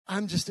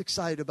I'm just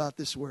excited about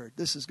this word.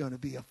 This is going to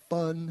be a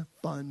fun,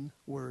 fun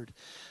word.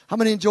 How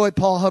many enjoyed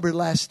Paul Hubbard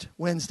last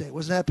Wednesday?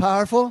 Wasn't that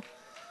powerful?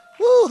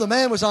 Woo, the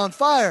man was on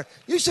fire.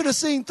 You should have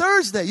seen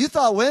Thursday. You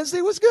thought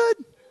Wednesday was good?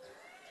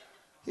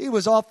 He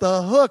was off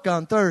the hook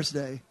on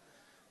Thursday.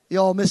 You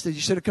all missed it.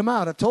 You should have come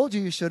out. I've told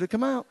you should have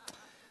come out.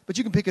 But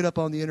you can pick it up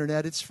on the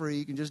internet. It's free.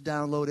 You can just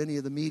download any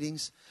of the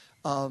meetings.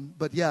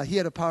 But yeah, he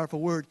had a powerful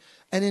word.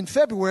 And in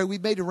February, we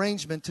made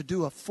arrangement to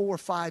do a 4 or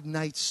 5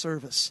 night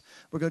service.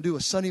 We're going to do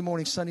a Sunday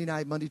morning, Sunday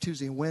night, Monday,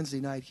 Tuesday, and Wednesday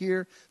night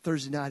here,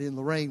 Thursday night in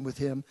Lorraine with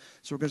him.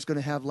 So we're just going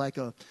to have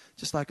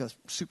just like a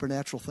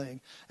supernatural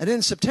thing. And then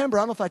in September,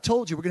 I don't know if I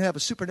told you, we're going to have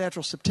a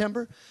supernatural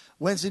September.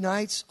 Wednesday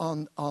nights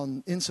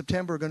in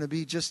September are going to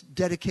be just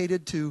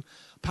dedicated to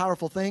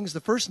powerful things. The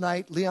first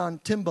night,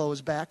 Leon Timbo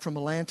is back from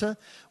Atlanta.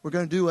 We're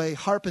going to do a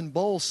harp and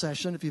bowl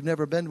session. If you've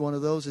never been to one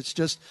of those, it's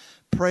just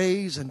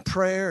praise and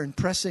prayer and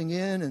pressing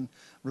in and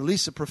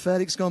release the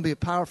prophetic. It's going to be a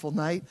powerful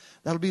night.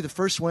 That'll be the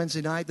first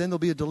Wednesday night. Then there'll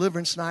be a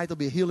deliverance night. There'll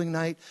be a healing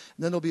night.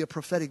 And then there'll be a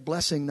prophetic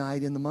blessing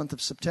night in the month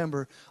of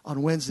September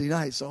on Wednesday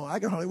night. So I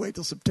can hardly wait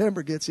till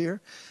September gets here.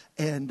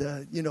 And,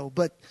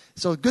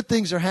 so good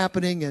things are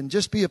happening, and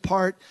just be a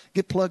part,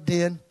 get plugged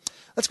in.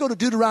 Let's go to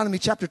Deuteronomy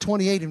chapter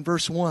 28 and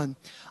verse 1.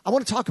 I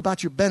want to talk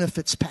about your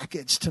benefits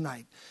package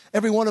tonight.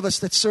 Every one of us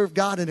that serve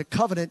God in a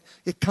covenant,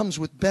 it comes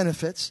with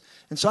benefits.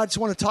 And so I just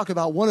want to talk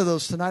about one of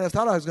those tonight. I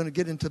thought I was going to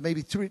get into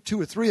maybe 2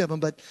 or 3 of them,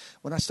 but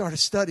when I started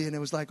studying, it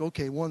was like,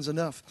 okay, one's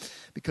enough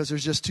because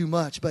there's just too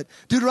much. But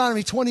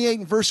Deuteronomy 28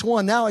 and verse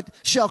 1, now it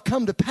shall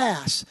come to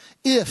pass,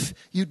 if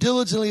you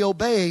diligently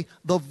obey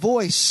the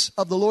voice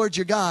of the Lord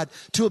your God,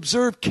 to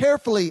observe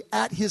carefully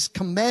at his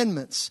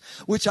commandments,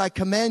 which I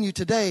command you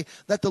today,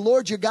 that the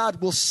Lord your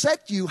God will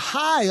set you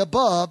high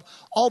above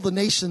all the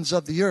nations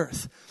of the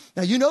earth.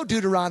 Now, you know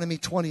Deuteronomy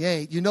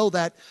 28. You know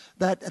that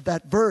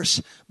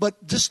verse.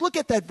 But just look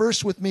at that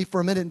verse with me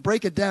for a minute and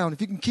break it down.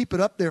 If you can keep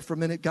it up there for a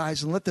minute,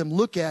 guys, and let them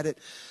look at it.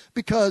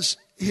 Because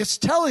it's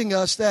telling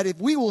us that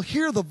if we will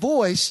hear the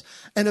voice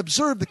and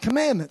observe the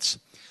commandments.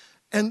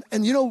 And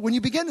when you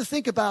begin to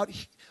think about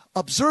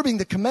observing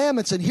the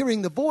commandments and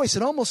hearing the voice,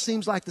 it almost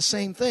seems like the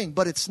same thing,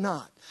 but it's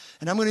not.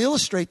 And I'm going to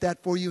illustrate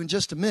that for you in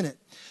just a minute.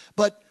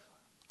 But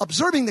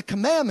observing the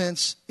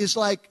commandments is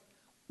like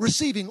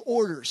receiving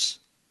orders.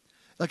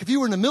 Like if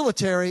you were in the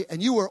military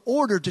and you were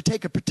ordered to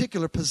take a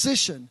particular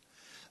position,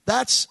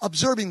 that's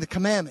observing the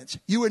commandments.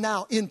 You are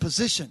now in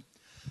position.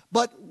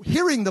 But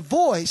hearing the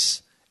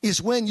voice is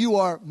when you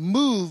are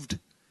moved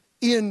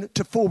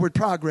into forward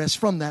progress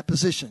from that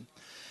position.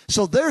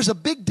 So there's a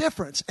big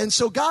difference. And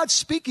so God's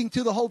speaking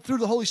through the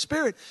Holy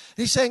Spirit.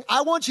 He's saying,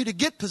 I want you to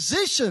get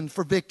positioned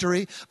for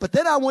victory, but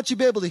then I want you to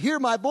be able to hear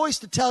my voice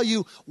to tell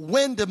you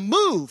when to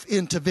move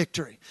into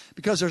victory.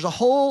 Because there's a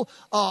whole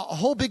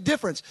big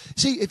difference.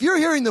 See, if you're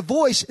hearing the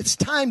voice, it's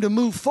time to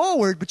move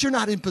forward, but you're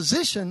not in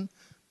position,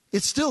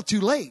 it's still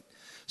too late.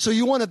 So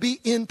you want to be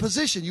in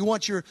position. You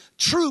want your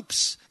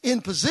troops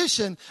in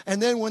position. And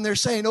then when they're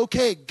saying,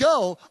 okay,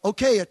 go,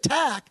 okay,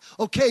 attack,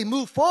 okay,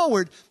 move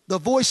forward, the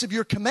voice of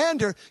your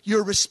commander,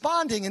 you're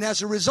responding. And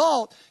as a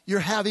result, you're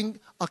having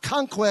a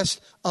conquest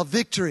of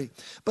victory.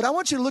 But I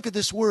want you to look at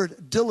this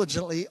word,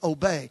 diligently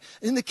obey.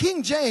 In the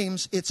King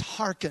James, it's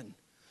hearken.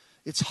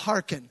 It's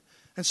hearken.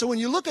 And so when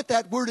you look at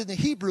that word in the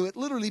Hebrew, it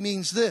literally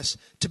means this,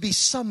 to be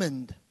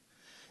summoned.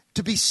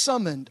 To be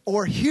summoned,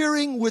 or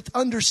hearing with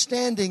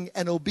understanding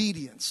and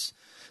obedience.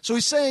 So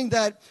he's saying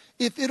that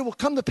if it will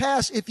come to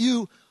pass, if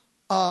you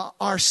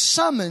are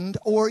summoned,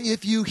 or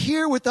if you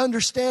hear with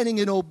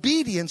understanding and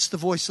obedience the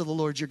voice of the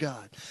Lord your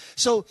God.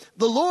 So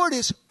the Lord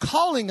is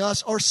calling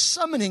us or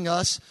summoning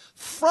us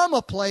from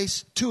a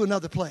place to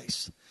another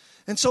place.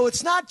 And so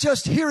it's not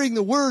just hearing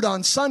the word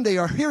on Sunday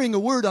or hearing a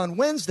word on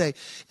Wednesday.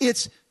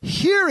 It's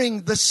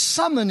hearing the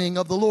summoning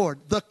of the Lord,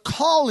 the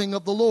calling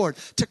of the Lord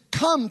to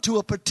come to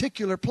a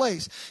particular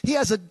place. He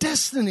has a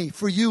destiny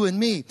for you and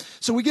me.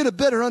 So we get a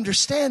better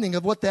understanding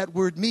of what that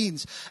word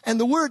means. And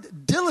the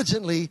word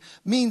diligently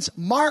means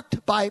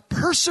marked by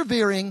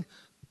persevering,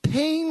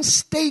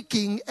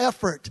 painstaking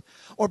effort,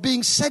 or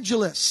being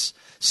sedulous,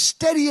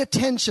 steady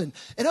attention.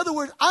 In other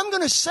words, I'm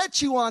going to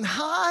set you on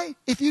high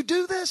if you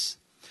do this.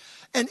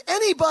 And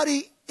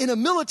anybody in a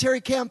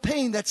military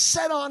campaign that's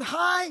set on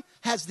high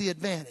has the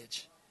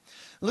advantage.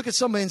 Look at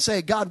somebody and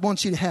say, God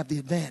wants you to have the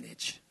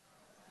advantage.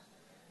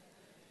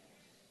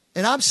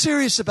 And I'm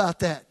serious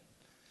about that.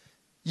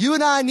 You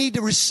and I need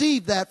to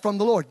receive that from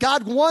the Lord.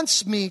 God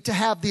wants me to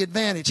have the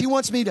advantage. He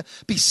wants me to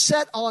be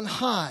set on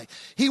high.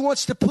 He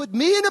wants to put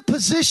me in a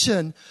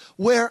position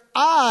where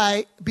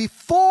I,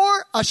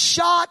 before a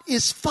shot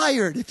is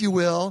fired, if you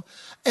will,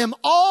 am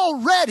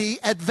already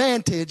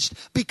advantaged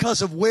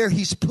because of where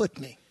he's put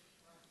me.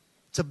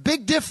 It's a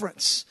big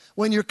difference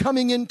when you're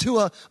coming into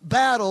a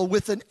battle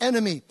with an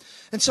enemy.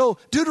 And so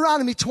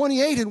Deuteronomy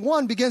 28 and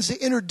 1 begins to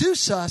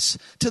introduce us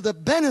to the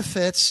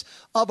benefits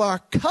of our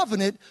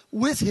covenant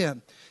with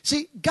him.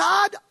 See,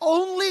 God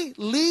only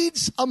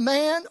leads a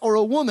man or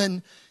a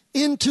woman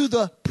into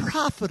the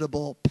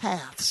profitable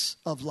paths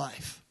of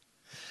life.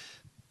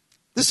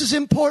 This is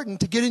important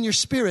to get in your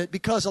spirit,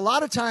 because a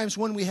lot of times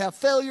when we have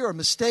failure or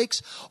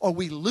mistakes, or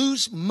we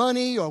lose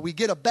money, or we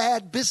get a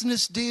bad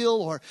business deal,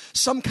 or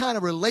some kind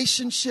of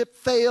relationship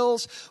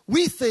fails,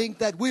 we think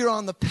that we're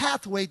on the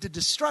pathway to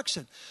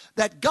destruction,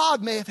 that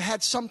God may have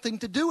had something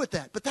to do with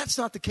that. But that's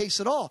not the case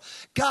at all.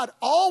 God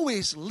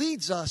always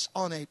leads us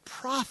on a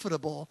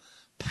profitable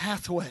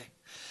pathway.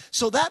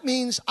 So that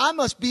means I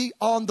must be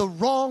on the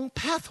wrong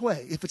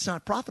pathway if it's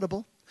not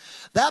profitable.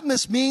 That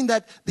must mean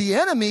that the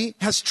enemy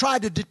has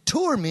tried to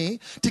detour me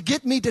to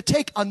get me to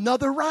take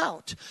another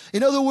route.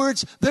 In other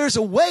words, there's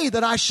a way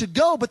that I should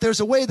go, but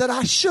there's a way that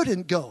I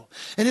shouldn't go.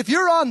 And if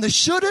you're on the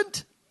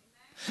shouldn't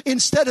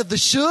instead of the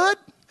should,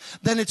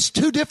 then it's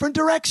two different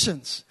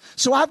directions.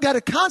 So I've got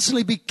to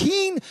constantly be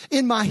keen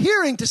in my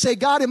hearing to say,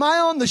 God, am I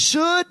on the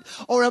should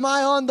or am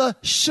I on the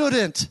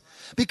shouldn't?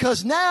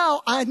 Because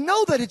now I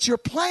know that it's your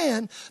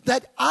plan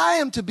that I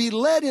am to be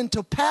led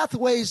into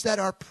pathways that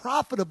are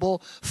profitable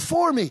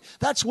for me.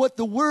 That's what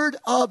the word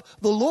of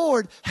the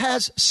Lord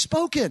has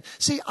spoken.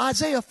 See,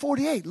 Isaiah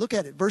 48, look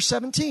at it, verse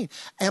 17,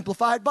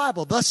 Amplified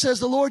Bible. Thus says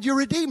the Lord your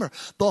Redeemer,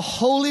 the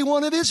Holy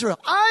One of Israel.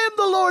 I am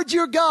the Lord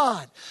your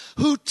God,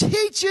 who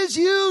teaches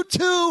you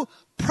to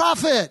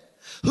profit,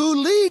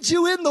 who leads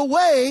you in the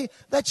way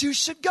that you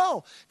should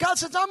go. God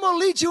says, I'm going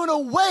to lead you in a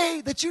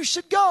way that you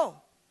should go.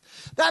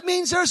 That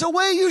means there's a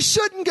way you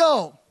shouldn't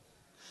go.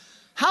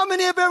 How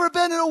many have ever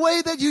been in a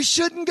way that you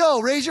shouldn't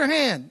go? Raise your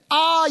hand.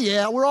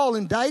 Yeah, we're all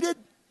indicted.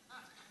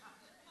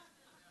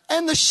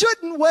 And the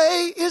shouldn't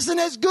way isn't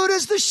as good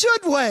as the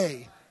should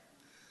way.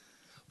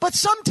 But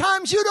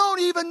sometimes you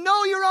don't even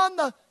know you're on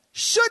the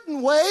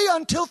shouldn't way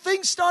until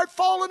things start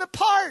falling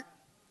apart.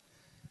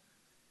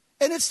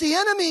 And it's the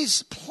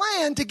enemy's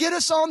plan to get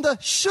us on the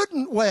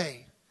shouldn't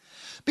way.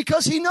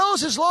 Because he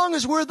knows as long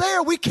as we're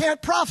there, we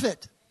can't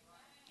profit.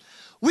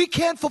 We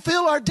can't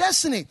fulfill our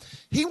destiny.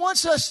 He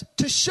wants us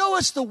to show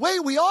us the way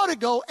we ought to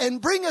go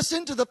and bring us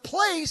into the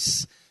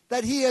place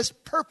that he has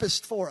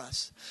purposed for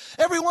us.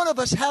 Every one of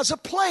us has a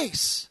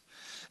place.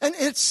 And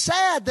it's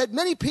sad that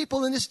many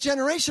people in this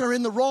generation are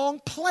in the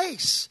wrong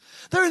place.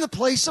 They're in a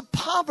place of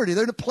poverty.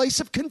 They're in a place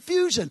of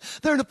confusion.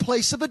 They're in a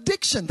place of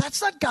addiction.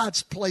 That's not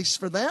God's place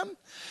for them.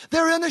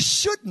 They're in a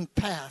shouldn't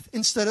path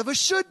instead of a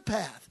should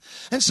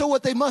path. And so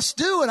what they must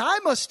do, and I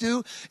must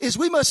do, is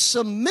we must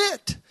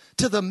submit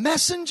to the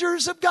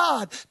messengers of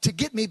God to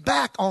get me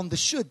back on the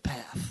should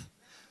path.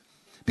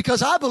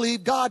 Because I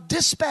believe God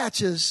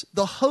dispatches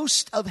the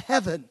host of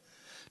heaven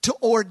to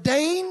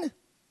ordain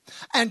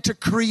and to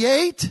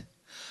create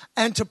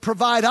and to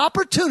provide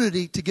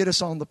opportunity to get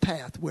us on the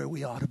path where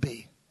we ought to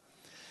be.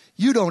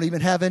 You don't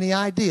even have any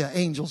idea.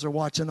 Angels are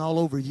watching all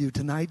over you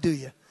tonight, do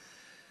you?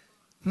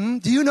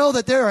 Do you know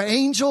that there are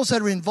angels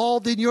that are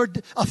involved in your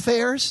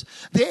affairs?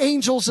 The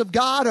angels of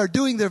God are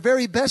doing their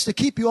very best to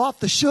keep you off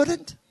the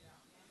shouldn't.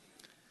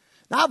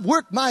 Now, I've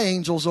worked my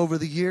angels over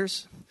the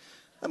years.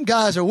 Them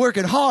guys are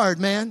working hard,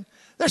 man.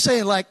 They're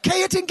saying like,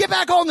 Cayetan, get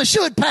back on the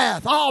should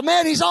path. Oh,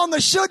 man, he's on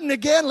the shouldn't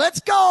again. Let's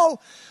go.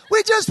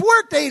 We just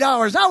worked 8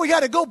 hours. Now we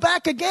got to go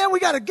back again. We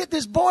got to get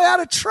this boy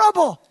out of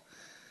trouble.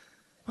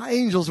 My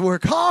angels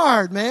work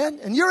hard, man.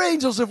 And your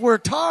angels have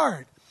worked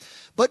hard.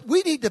 But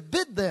we need to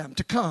bid them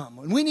to come.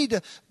 And we need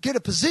to get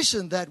a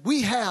position that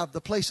we have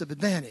the place of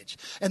advantage.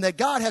 And that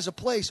God has a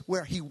place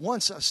where he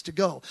wants us to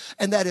go.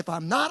 And that if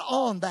I'm not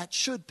on that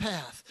should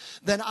path,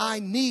 then I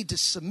need to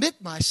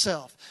submit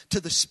myself to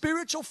the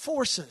spiritual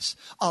forces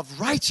of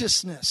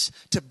righteousness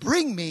to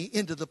bring me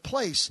into the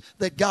place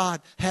that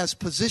God has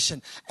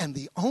positioned. And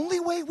the only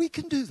way we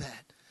can do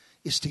that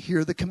is to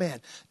hear the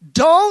command.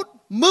 Don't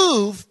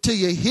move till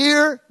you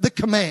hear the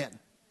command.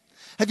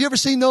 Have you ever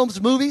seen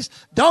those movies?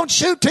 Don't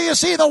shoot till you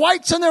see the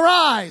whites in their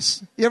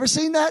eyes. You ever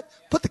seen that?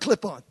 Put the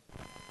clip on.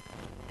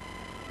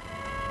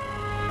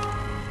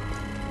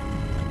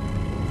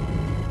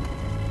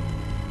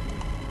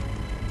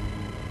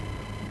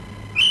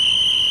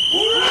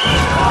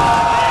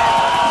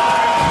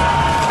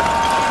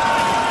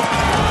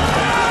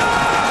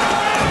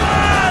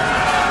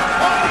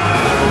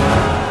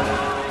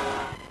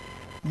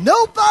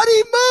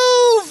 Nobody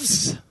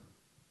moves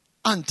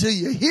until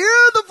you hear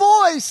the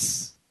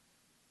voice.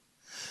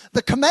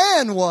 The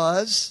command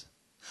was,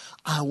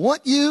 I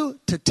want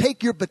you to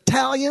take your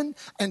battalion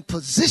and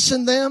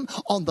position them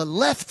on the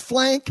left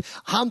flank.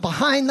 I'm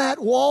behind that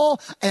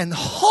wall and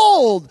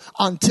hold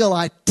until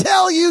I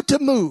tell you to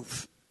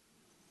move.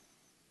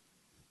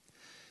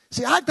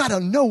 See, I've got to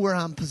know where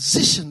I'm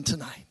positioned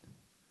tonight.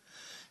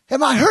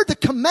 Have I heard the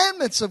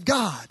commandments of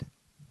God?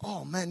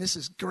 Oh man, this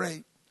is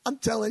great. I'm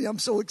telling you, I'm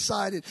so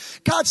excited.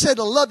 God said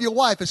to love your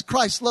wife as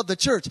Christ loved the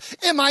church.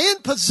 Am I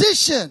in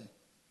position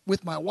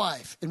with my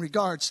wife in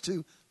regards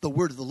to the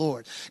word of the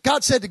Lord?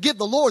 God said to give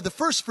the Lord the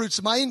first fruits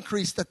of my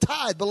increase. The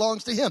tithe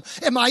belongs to him.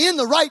 Am I in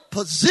the right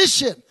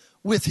position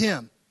with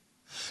him?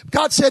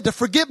 God said to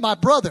forgive my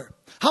brother.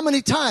 How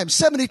many times?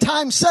 70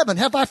 times 7.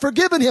 Have I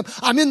forgiven him?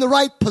 I'm in the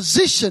right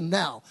position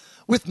now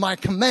with my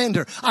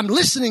commander. I'm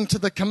listening to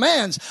the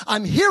commands.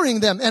 I'm hearing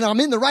them and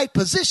I'm in the right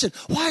position.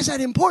 Why is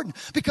that important?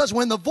 Because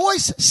when the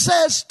voice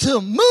says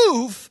to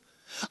move,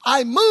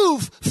 I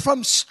move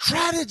from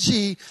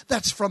strategy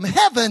that's from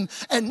heaven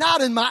and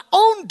not in my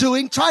own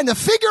doing, trying to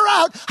figure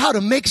out how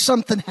to make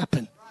something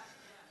happen.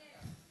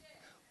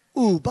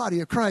 Ooh,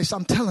 body of Christ,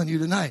 I'm telling you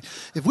tonight,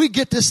 if we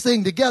get this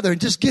thing together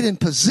and just get in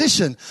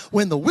position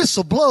when the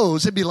whistle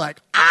blows, it'd be like,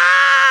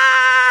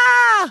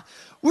 ah!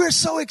 We're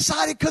so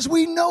excited because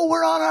we know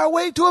we're on our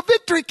way to a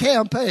victory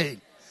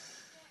campaign.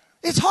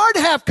 It's hard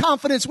to have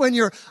confidence when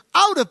you're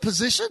out of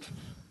position.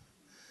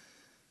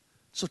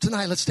 So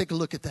tonight, let's take a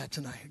look at that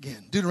tonight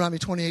again. Deuteronomy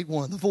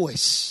 28:1, the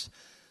voice,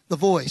 the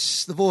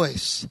voice, the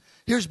voice.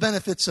 Here's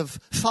benefits of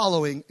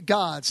following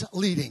God's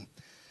leading.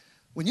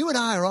 When you and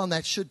I are on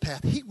that should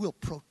path, he will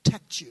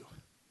protect you.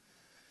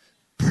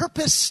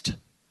 Purposed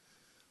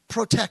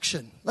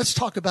protection. Let's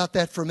talk about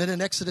that for a minute.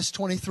 In Exodus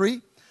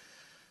 23.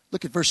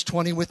 Look at verse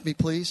 20 with me,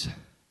 please.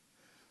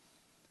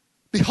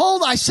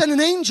 Behold, I send an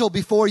angel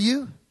before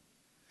you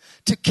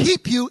to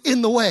keep you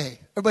in the way.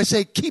 Everybody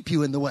say, keep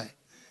you in the way.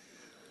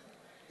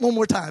 One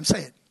more time,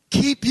 say it.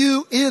 Keep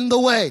you in the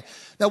way.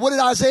 Now, what did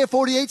Isaiah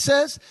 48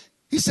 says?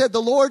 He said,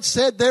 the Lord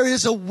said, there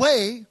is a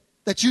way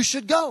that you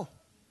should go.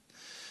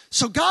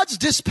 So God's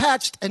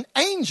dispatched an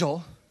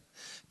angel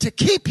to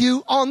keep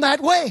you on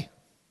that way.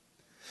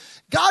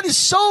 God is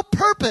so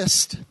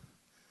purposed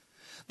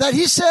that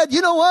he said,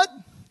 you know what?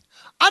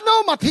 I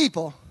know my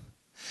people.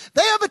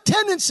 They have a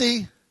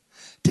tendency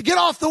to get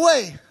off the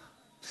way.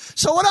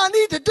 So what I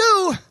need to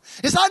do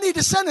is I need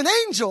to send an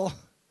angel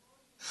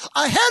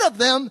ahead of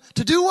them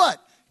to do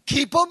what?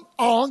 Keep them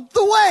on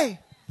the way.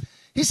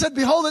 He said,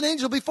 behold, an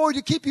angel before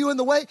you to keep you in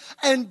the way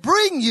and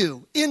bring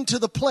you into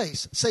the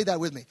place. Say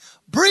that with me.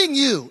 Bring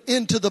you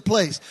into the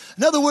place.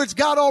 In other words,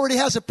 God already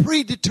has a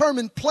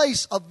predetermined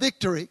place of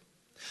victory.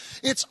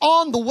 It's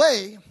on the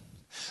way.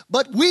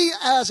 But we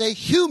as a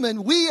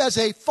human, we as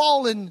a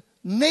fallen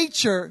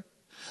nature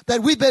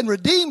that we've been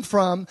redeemed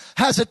from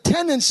has a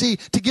tendency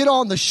to get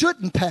on the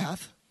shouldn't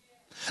path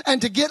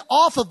and to get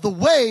off of the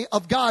way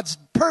of God's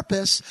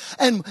purpose,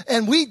 and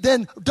we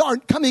then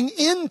aren't coming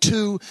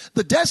into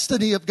the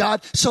destiny of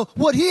God. So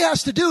what he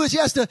has to do is he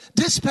has to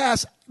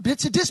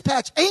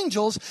dispatch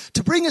angels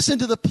to bring us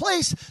into the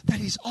place that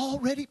he's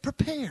already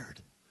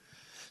prepared.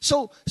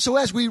 So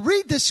as we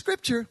read this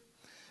scripture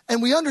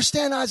and we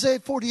understand Isaiah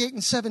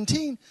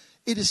 48:17,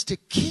 it is to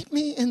keep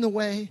me in the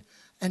way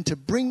and to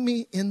bring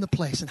me in the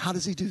place. And how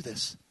does he do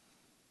this?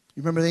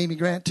 You remember the Amy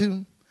Grant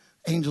tune?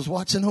 Angels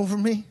watching over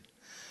me.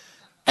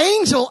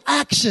 Angel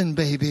action,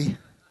 baby.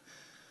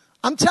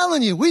 I'm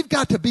telling you, we've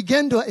got to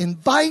begin to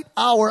invite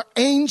our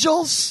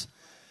angels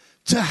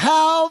to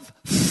have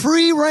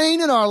free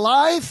reign in our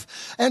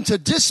life and to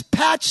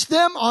dispatch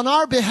them on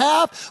our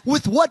behalf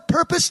with what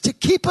purpose? To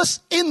keep us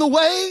in the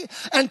way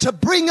and to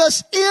bring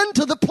us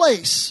into the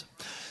place.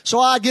 So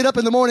I get up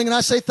in the morning and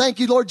I say, thank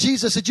you, Lord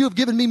Jesus, that you have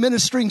given me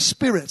ministering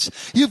spirits.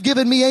 You've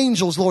given me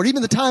angels, Lord.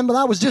 Even the time when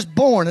I was just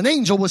born, an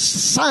angel was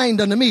signed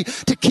unto me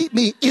to keep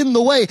me in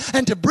the way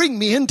and to bring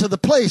me into the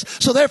place.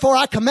 So therefore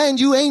I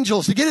command you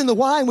angels to get in the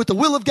line with the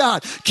will of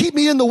God. Keep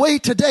me in the way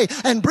today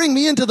and bring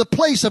me into the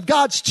place of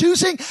God's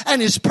choosing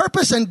and his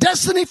purpose and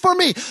destiny for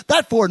me.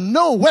 Therefore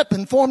no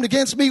weapon formed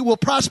against me will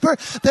prosper.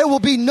 There will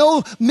be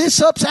no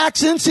mishaps,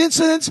 accidents,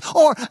 incidents,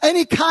 or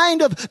any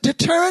kind of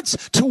deterrence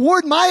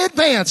toward my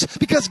advance,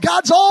 because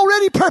God's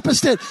already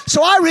purposed it.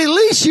 So I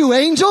release you,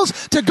 angels,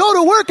 to go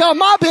to work on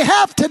my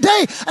behalf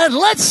today, and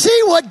let's see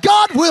what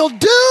God will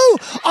do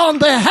on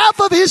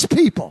behalf of his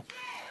people.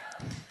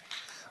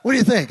 What do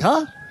you think,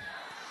 huh?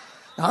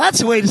 Now that's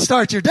the way to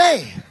start your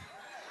day.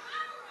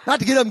 Not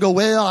to get up and go,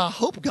 well, I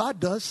hope God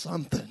does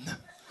something.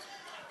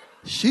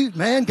 Shoot,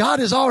 man, God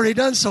has already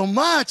done so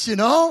much, you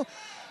know,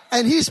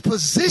 and he's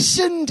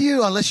positioned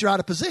you, unless you're out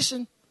of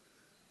position.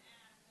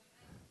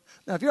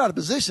 Now, if you're out of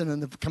position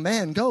and the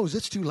command goes,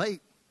 it's too late.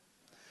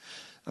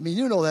 I mean,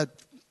 you know that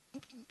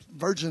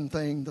virgin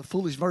thing, the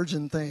foolish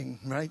virgin thing,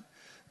 right?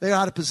 They're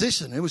out of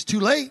position. It was too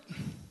late.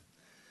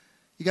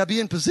 You got to be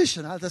in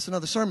position. That's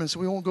another sermon, so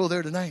we won't go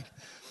there tonight.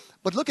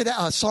 But look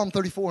at Psalm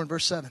 34 and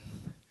verse 7.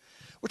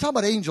 We're talking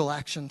about angel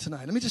action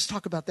tonight. Let me just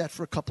talk about that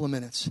for a couple of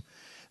minutes.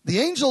 The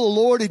angel of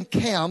the Lord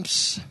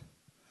encamps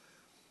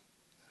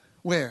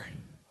where?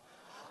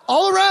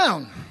 All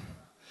around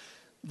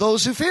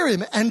those who fear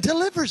him and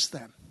delivers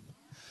them.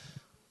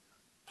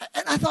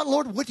 And I thought,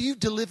 Lord, what do you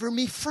deliver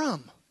me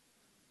from?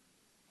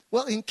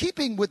 Well, in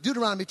keeping with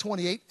Deuteronomy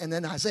 28 and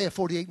then Isaiah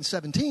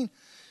 48:17,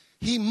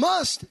 he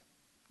must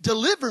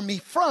deliver me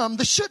from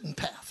the shouldn't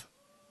path.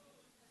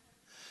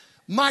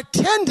 My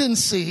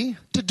tendency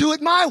to do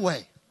it my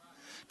way.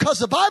 Because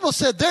the Bible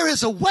said there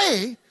is a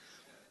way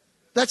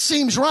that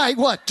seems right,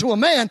 what? To a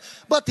man,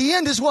 but the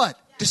end is what?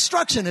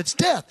 Destruction, it's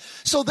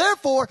death. So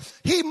therefore,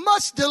 he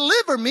must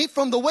deliver me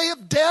from the way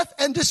of death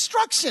and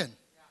destruction.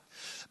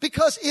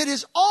 Because it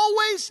is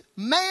always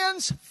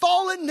man's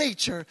fallen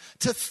nature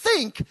to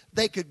think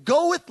they could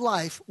go with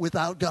life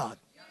without God.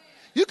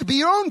 You could be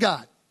your own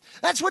God.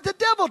 That's what the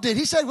devil did.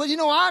 He said, well, you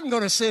know, I'm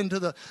going to send to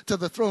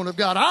the throne of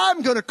God.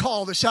 I'm going to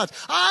call the shots.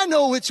 I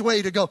know which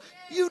way to go.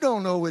 You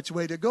don't know which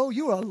way to go.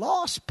 You're a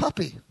lost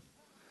puppy.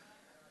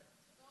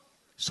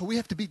 So we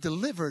have to be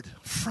delivered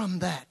from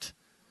that.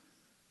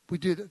 We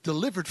did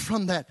delivered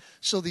from that.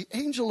 So the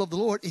angel of the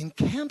Lord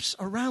encamps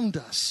around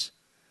us.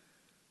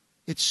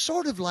 It's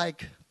sort of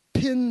like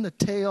pin the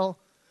tail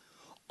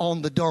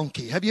on the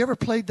donkey. Have you ever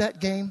played that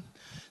game?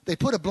 They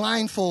put a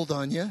blindfold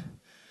on you,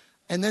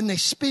 and then they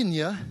spin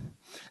you,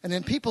 and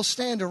then people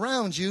stand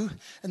around you,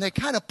 and they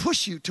kind of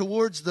push you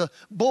towards the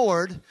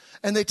board,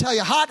 and they tell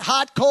you hot,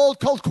 hot, cold,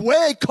 cold,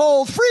 way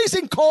cold,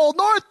 freezing cold,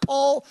 North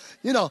Pole.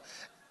 You know,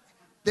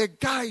 they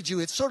guide you.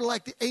 It's sort of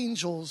like the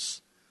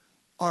angels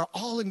are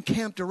all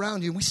encamped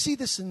around you. And we see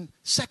this in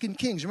 2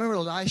 Kings. Remember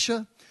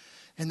Elisha?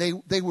 And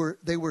they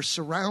were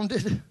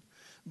surrounded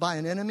by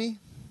an enemy.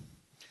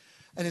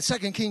 And in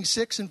 2 Kings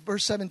 6 and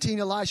verse 17,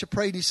 Elisha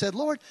prayed. And he said,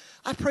 Lord,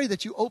 I pray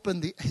that you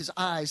open his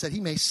eyes that he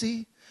may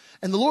see.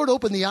 And the Lord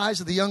opened the eyes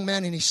of the young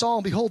man, and he saw,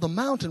 and behold, the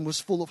mountain was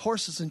full of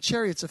horses and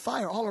chariots of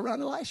fire all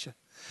around Elisha.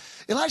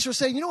 Elisha was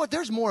saying, you know what?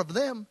 There's more of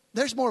them.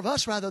 There's more of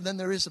us rather than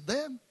there is of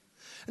them.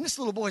 And this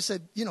little boy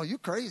said, you know, you're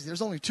crazy.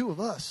 There's only 2 of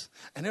us.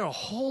 And there are a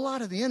whole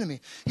lot of the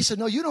enemy. He said,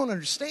 no, you don't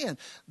understand.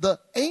 The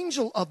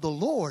angel of the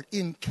Lord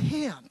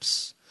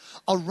encamps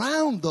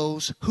around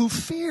those who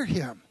fear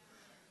him.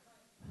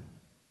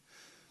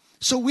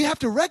 So we have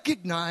to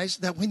recognize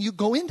that when you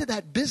go into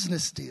that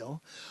business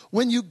deal,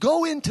 when you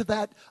go into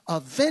that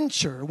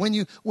venture, when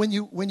you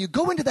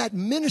go into that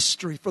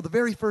ministry for the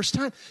very first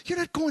time, you're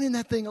not going in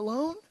that thing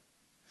alone.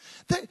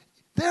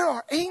 There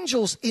are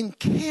angels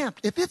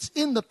encamped. If it's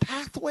in the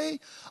pathway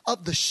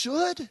of the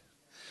should,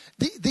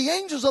 the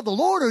angels of the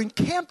Lord are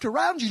encamped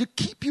around you to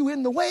keep you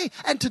in the way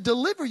and to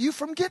deliver you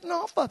from getting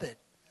off of it.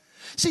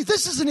 See,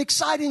 this is an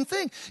exciting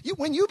thing.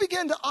 When you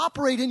begin to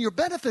operate in your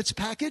benefits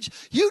package,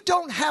 you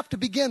don't have to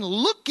begin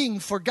looking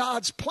for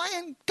God's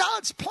plan.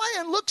 God's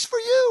plan looks for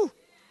you.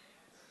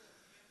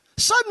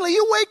 Suddenly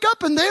you wake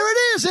up and there it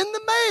is in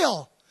the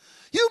mail.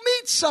 You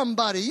meet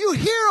somebody. You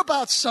hear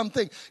about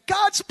something.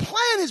 God's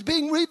plan is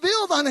being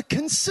revealed on a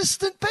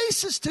consistent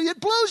basis to you. It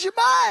blows your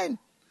mind.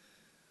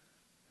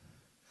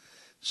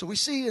 So we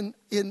see in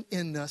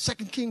 2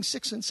 Kings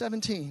 6 and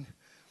 17,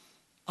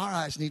 our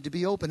eyes need to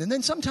be open. And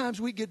then sometimes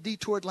we get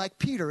detoured like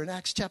Peter in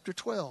Acts chapter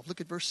 12.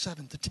 Look at verse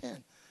 7 to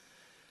 10.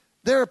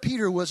 There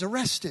Peter was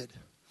arrested.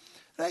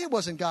 Now, it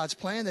wasn't God's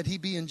plan that he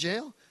be in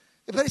jail.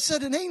 But it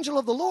said an angel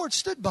of the Lord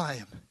stood by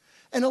him.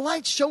 And a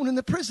light shone in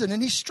the prison.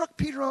 And he struck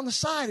Peter on the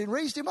side and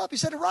raised him up. He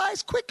said,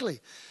 arise quickly.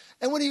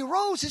 And when he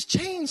arose, his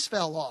chains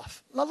fell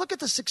off. Now look at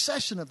the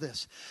succession of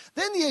this.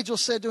 Then the angel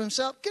said to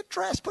himself, get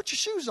dressed, put your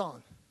shoes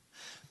on.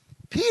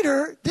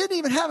 Peter didn't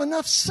even have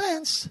enough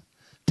sense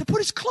to put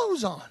his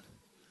clothes on.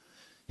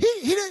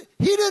 He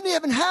didn't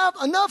even have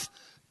enough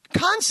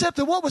concept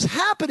of what was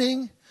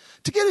happening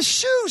to get his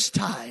shoes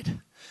tied.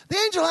 The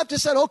angel had to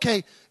say,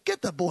 okay,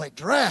 get the boy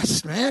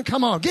dressed, man.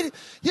 Come on, get it.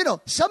 You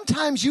know,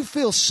 sometimes you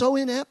feel so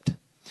inept.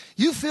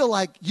 You feel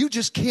like you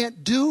just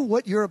can't do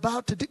what you're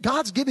about to do.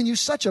 God's given you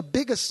such a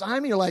big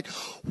assignment. You're like,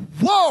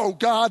 whoa,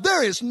 God,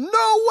 there is no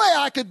way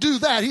I could do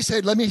that. He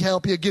said, let me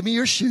help you. Give me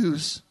your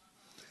shoes.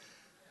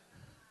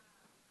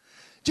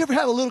 Did you ever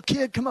have a little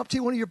kid come up to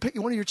you, one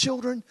of your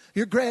children,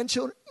 your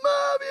grandchildren?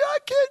 Mommy, I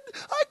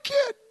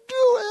can't do it.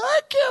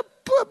 I can't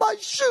put my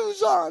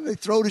shoes on. They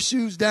throw the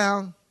shoes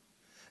down.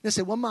 They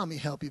say, well, mommy,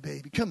 help you,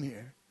 baby. Come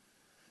here.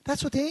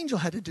 That's what the angel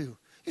had to do.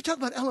 You're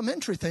talking about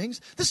elementary things.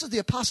 This is the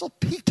Apostle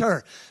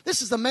Peter.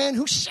 This is the man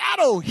whose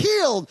shadow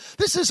healed.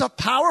 This is a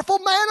powerful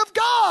man of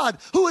God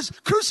who was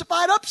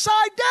crucified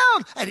upside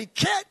down, and he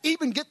can't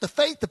even get the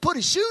faith to put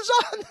his shoes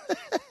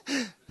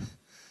on.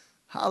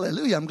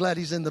 Hallelujah. I'm glad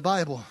he's in the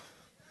Bible.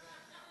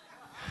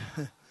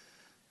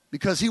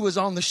 Because he was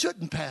on the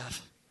shouldn't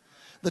path.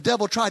 The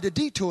devil tried to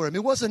detour him.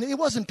 It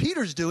wasn't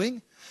Peter's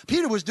doing.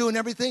 Peter was doing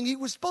everything he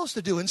was supposed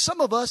to do. And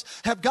some of us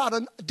have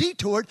gotten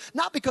detoured,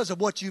 not because of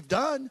what you've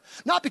done,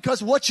 not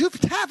because of what you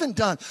haven't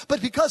done,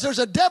 but because there's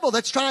a devil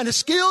that's trying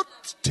to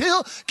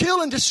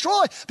kill, and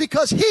destroy,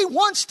 because he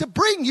wants to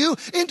bring you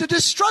into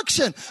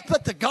destruction.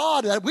 But the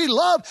God that we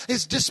love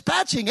is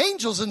dispatching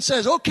angels and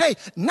says, okay,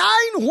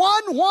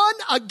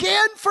 911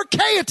 again for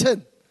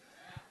Cayetan.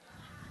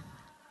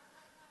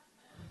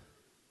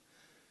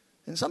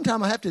 And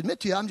sometimes I have to admit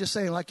to you, I'm just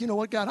saying, like, you know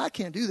what, God, I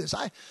can't do this.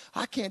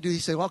 I can't do this.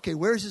 He said, well, okay,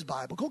 where's his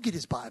Bible? Go get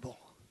his Bible.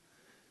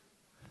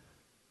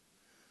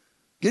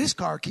 Get his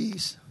car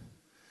keys.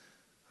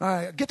 All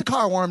right, get the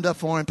car warmed up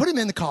for him. Put him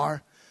in the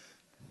car.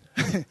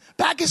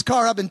 Back his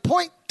car up and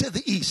point to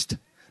the east.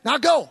 Now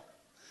go.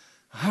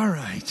 All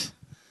right.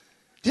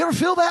 Do you ever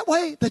feel that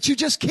way? That you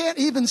just can't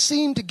even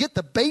seem to get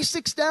the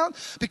basics down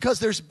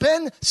because there's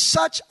been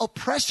such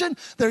oppression.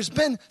 There's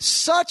been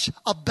such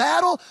a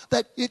battle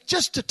that it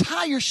just to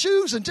tie your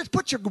shoes and just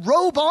put your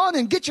robe on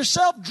and get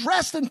yourself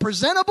dressed and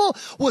presentable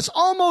was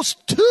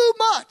almost too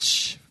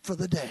much for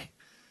the day.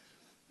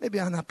 Maybe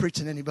I'm not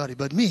preaching to anybody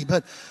but me,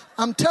 but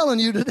I'm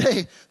telling you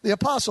today, the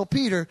Apostle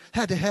Peter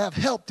had to have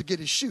help to get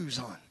his shoes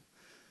on.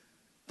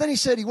 Then he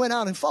said he went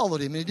out and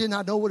followed him, and he did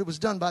not know what it was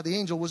done by the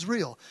angel was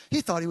real. He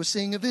thought he was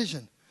seeing a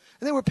vision.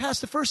 And they were past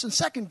the first and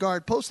second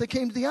guard posts. They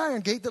came to the iron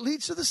gate that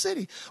leads to the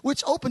city,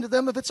 which opened to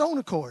them of its own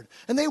accord.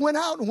 And they went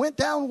out and went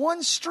down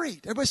one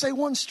street. Everybody say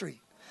one street.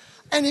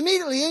 And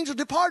immediately the angel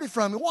departed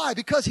from him. Why?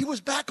 Because he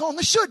was back on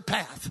the should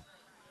path.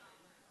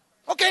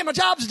 Okay, my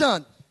job's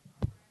done.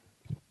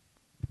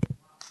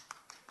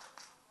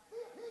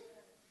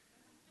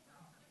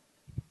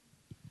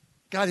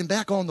 Got him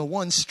back on the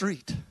one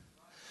street.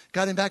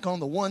 Got him back on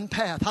the one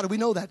path. How do we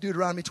know that?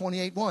 Deuteronomy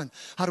 28:1.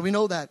 How do we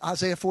know that?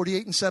 Isaiah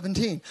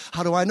 48:17.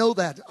 How do I know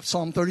that?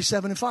 Psalm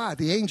 37:5.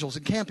 The angels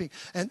encamping.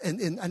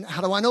 And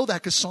how do I know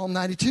that? Because Psalm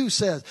 92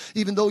 says,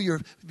 even though you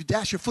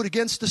dash your foot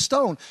against the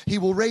stone, he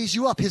will raise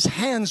you up. His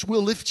hands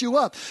will lift you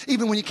up.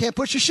 Even when you can't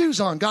put your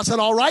shoes on. God said,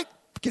 all right.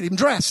 Get him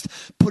dressed.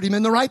 Put him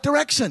in the right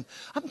direction.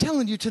 I'm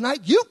telling you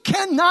tonight, you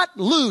cannot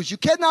lose. You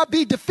cannot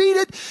be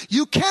defeated.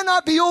 You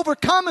cannot be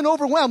overcome and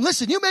overwhelmed.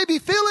 Listen, you may be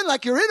feeling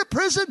like you're in a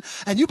prison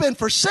and you've been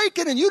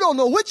forsaken and you don't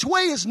know which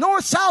way is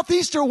north, south,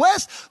 east, or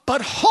west.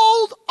 But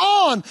hold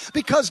on,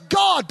 because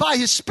God, by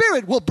his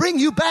Spirit, will bring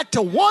you back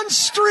to one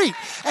street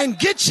and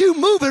get you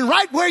moving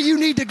right where you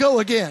need to go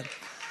again.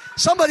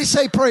 Somebody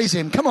say praise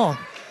him. Come on.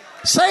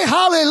 Say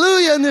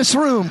hallelujah in this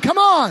room. Come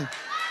on.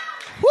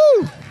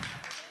 Woo.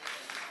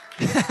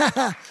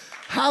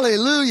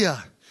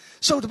 Hallelujah.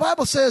 So the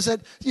Bible says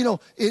that,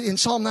 in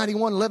Psalm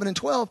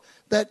 91:11-12,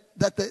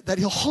 that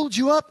he'll hold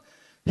you up.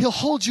 He'll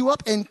hold you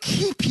up and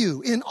keep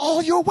you in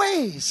all your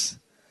ways.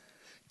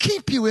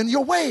 Keep you in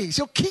your ways.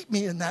 He'll keep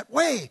me in that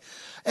way.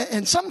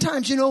 And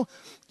sometimes, the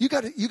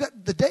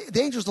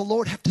angels of the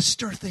Lord have to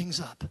stir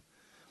things up.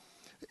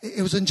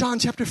 It was in John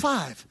chapter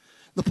 5.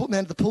 The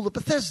man at the pool of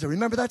Bethesda.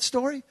 Remember that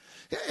story?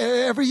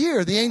 Every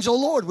year, the angel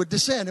of the Lord would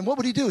descend. And what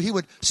would he do? He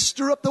would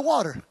stir up the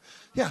water.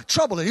 Yeah,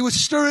 trouble it. He would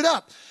stir it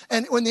up.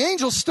 And when the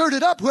angels stirred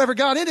it up, whoever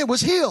got in it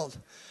was healed.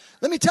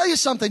 Let me tell you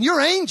something.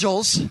 Your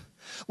angels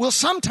will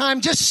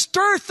sometimes just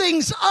stir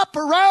things up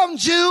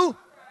around you,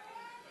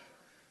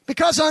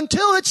 because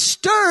until it's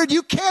stirred,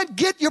 you can't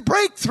get your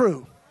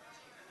breakthrough.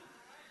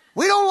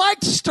 We don't like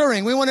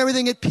stirring. We want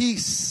everything at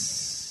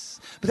peace.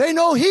 But there ain't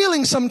no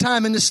healing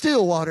sometime in the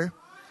still water.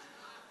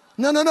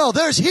 No.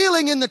 There's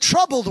healing in the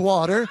troubled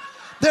water.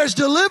 There's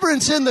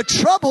deliverance in the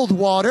troubled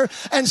water.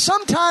 And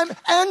sometimes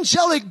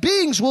angelic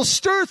beings will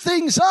stir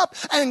things up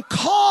and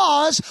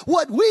cause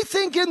what we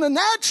think in the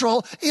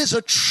natural is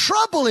a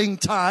troubling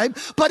time.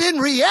 But in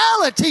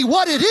reality,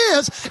 what it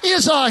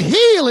is a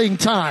healing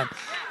time.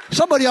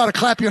 Somebody ought to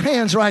clap your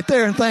hands right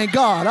there and thank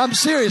God. I'm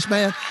serious,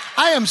 man.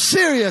 I am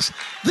serious.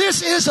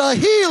 This is a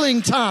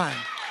healing time.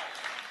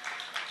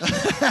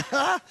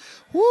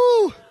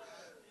 Woo.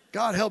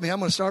 God help me. I'm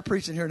going to start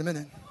preaching here in a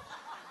minute.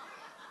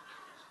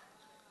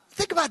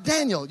 Think about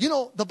Daniel.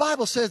 The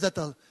Bible says that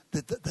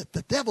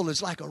the devil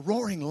is like a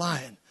roaring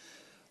lion,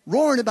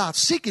 roaring about,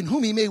 seeking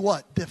whom he may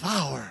what?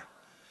 Devour.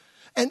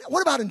 And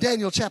what about in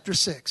Daniel chapter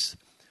 6?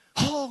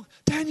 Oh,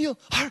 Daniel,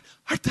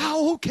 art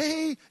thou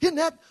okay in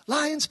that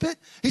lion's pit?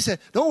 He said,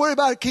 don't worry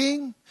about it,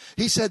 king.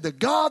 He said, the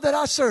God that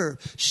I serve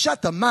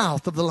shut the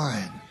mouth of the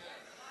lion.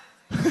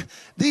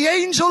 The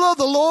angel of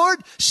the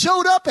Lord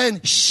showed up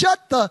and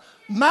shut the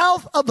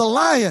mouth of the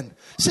lion.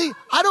 See,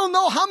 I don't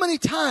know how many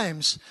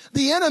times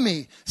the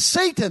enemy,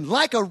 Satan,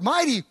 like a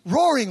mighty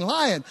roaring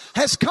lion,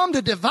 has come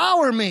to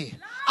devour me.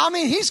 I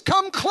mean, he's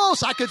come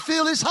close. I could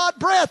feel his hot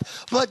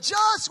breath. But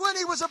just when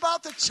he was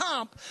about to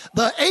chomp,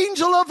 the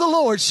angel of the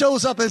Lord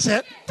shows up and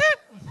said, beep.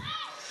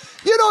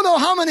 You don't know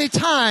how many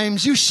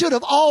times you should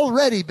have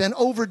already been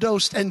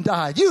overdosed and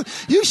died. You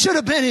should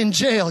have been in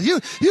jail.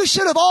 You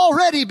should have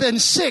already been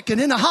sick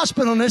and in a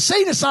hospital, in a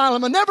insane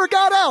asylum, and never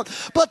got out.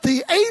 But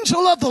the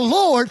angel of the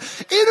Lord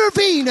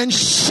intervened and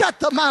shut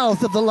the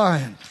mouth of the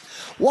lion.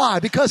 Why?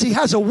 Because he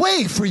has a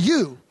way for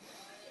you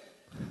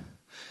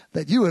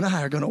that you and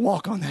I are going to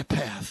walk on that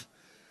path.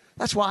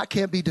 That's why I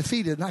can't be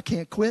defeated and I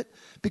can't quit,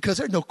 because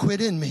there's no quit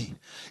in me.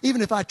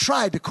 Even if I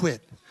tried to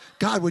quit,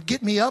 God would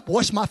get me up,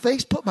 wash my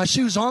face, put my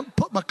shoes on,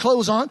 put my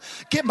clothes on,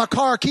 get my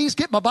car keys,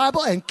 get my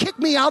Bible, and kick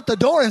me out the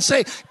door and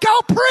say,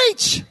 go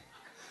preach.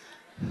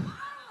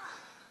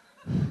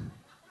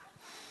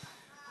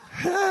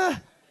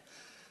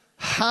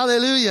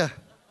 Hallelujah.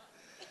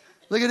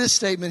 Look at this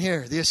statement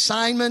here. The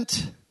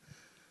assignment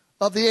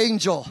of the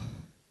angel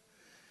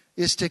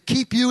is to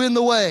keep you in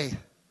the way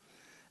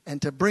and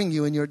to bring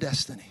you in your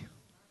destiny.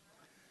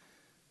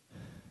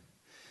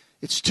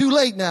 It's too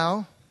late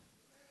now.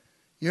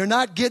 You're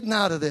not getting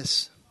out of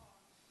this.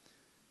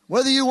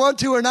 Whether you want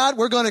to or not,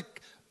 we're going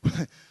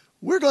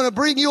to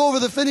bring you over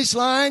the finish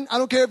line. I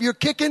don't care if you're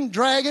kicking,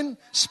 dragging,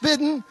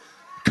 spitting,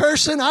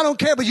 cursing. I don't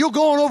care, but you're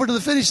going over to the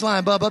finish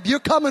line, Bubba. You're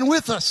coming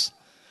with us.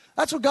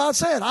 That's what God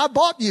said. I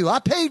bought you. I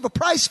paid the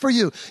price for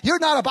you.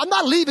 I'm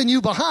not leaving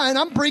you behind.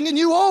 I'm bringing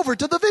you over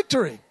to the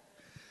victory.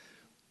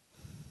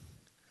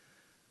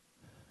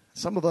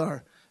 Some of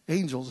our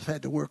angels have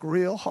had to work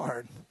real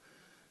hard,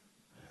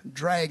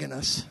 dragging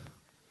us,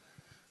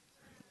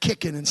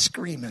 kicking and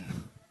screaming,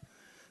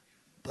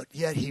 but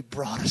yet he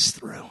brought us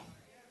through.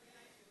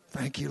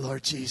 Thank you,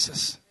 Lord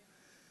Jesus.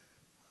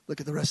 Look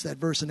at the rest of that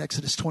verse in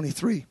Exodus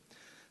 23.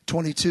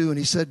 22, and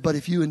he said, but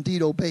if you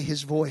indeed obey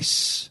his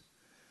voice.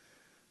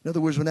 In other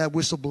words, when that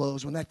whistle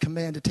blows, when that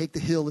command to take the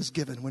hill is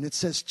given, when it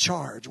says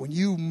charge, when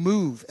you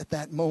move at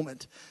that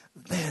moment,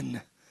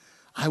 then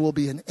I will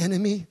be an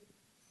enemy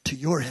to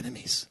your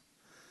enemies.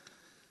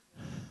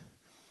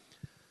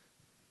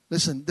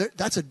 Listen,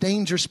 that's a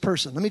dangerous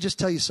person. Let me just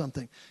tell you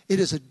something. It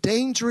is a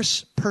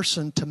dangerous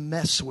person to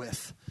mess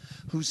with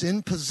who's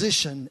in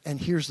position and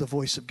hears the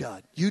voice of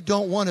God. You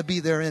don't want to be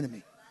their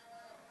enemy.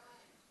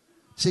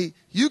 See,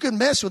 you can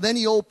mess with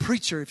any old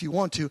preacher if you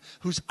want to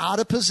who's out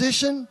of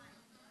position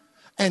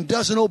and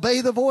doesn't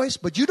obey the voice,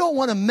 but you don't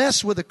want to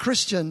mess with a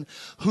Christian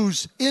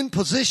who's in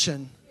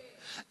position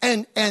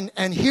and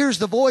hears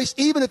the voice,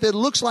 even if it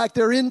looks like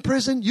they're in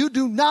prison. You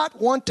do not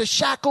want to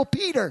shackle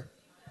Peter.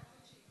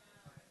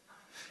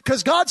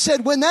 Because God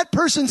said, when that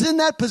person's in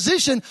that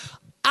position,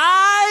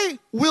 I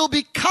will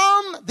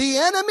become the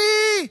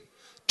enemy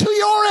to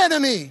your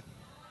enemy.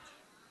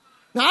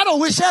 Now, I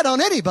don't wish that on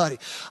anybody.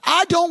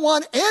 I don't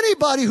want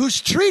anybody who's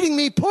treating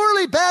me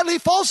poorly, badly,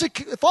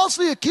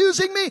 falsely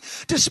accusing me,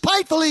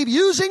 despitefully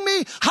using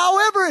me,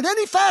 however, in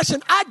any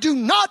fashion. I do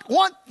not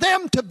want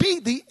them to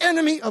be the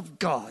enemy of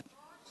God.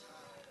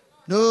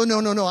 No.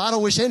 I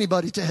don't wish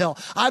anybody to hell.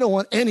 I don't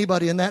want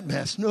anybody in that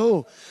mess.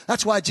 No.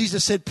 That's why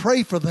Jesus said,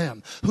 pray for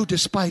them who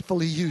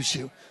despitefully use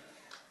you.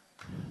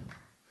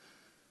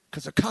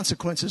 Because the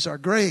consequences are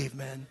grave,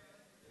 man.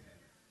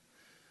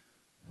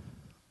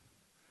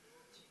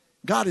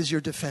 God is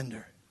your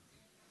defender.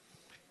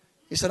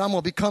 He said, I'm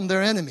going to become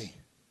their enemy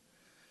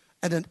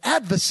and an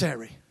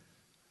adversary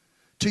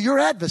to your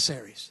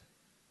adversaries.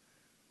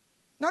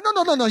 No.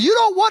 You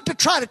don't want to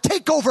try to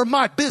take over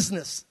my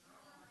business.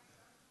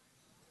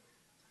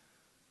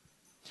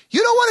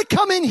 You don't want to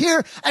come in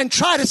here and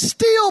try to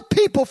steal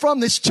people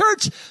from this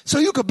church so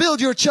you could build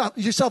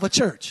yourself a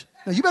church.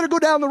 Now, you better go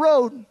down the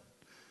road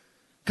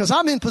because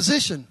I'm in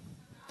position.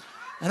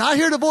 And I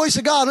hear the voice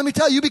of God. Let me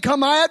tell you, become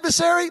my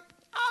adversary.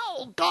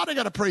 Oh, God, I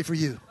got to pray for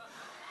you.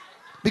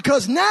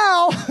 Because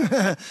now,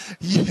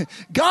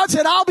 God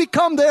said, I'll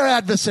become their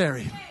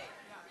adversary.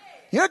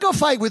 You're not going to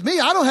fight with me.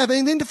 I don't have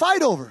anything to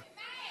fight over.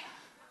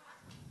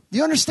 Do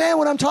you understand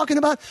what I'm talking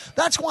about?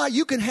 That's why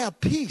you can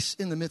have peace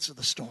in the midst of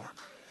the storm.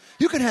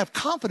 You can have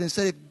confidence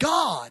that if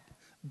God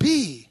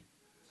be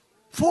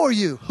for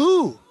you,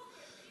 who?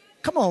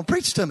 Come on,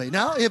 preach to me.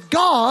 Now, if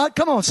God,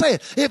 come on, say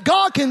it. If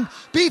God can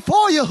be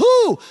for you,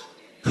 who?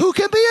 Who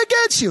can be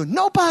against you?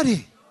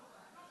 Nobody.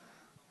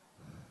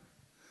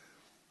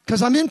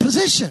 Because I'm in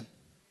position.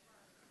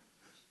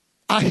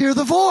 I hear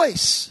the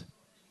voice.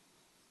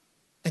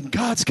 And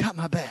God's got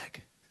my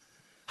back.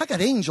 I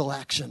got angel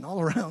action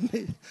all around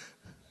me.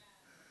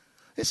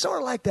 It's sort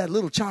of like that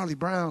little Charlie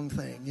Brown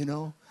thing, you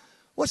know.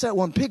 What's that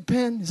one?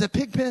 Pigpen? Is that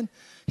Pigpen?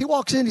 He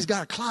walks in, he's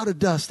got a cloud of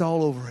dust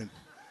all over him.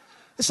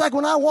 It's like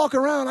when I walk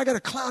around, I got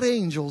a cloud of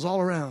angels all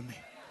around me.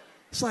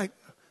 It's like,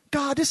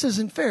 God, this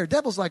isn't fair.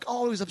 Devil's like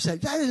always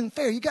upset. That isn't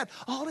fair. You got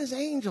all his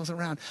angels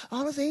around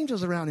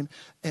him.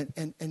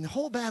 And the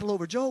whole battle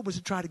over Job was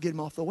to try to get him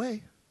off the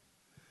way.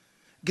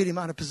 Get him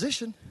out of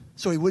position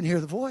so he wouldn't hear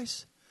the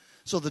voice.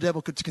 So the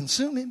devil could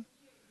consume him.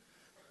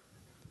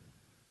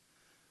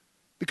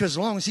 Because as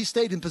long as he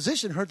stayed in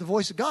position, heard the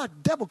voice of God,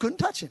 the devil couldn't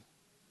touch him.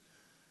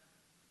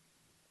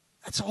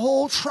 That's the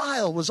whole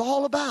trial was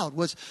all about,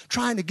 was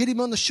trying to get him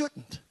on the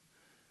shouldn't.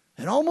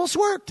 It almost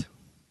worked.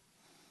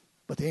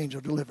 But the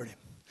angel delivered him.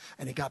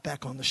 And he got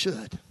back on the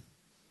should.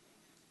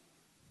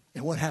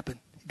 And what happened?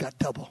 He got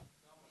double.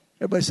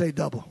 Everybody say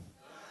double.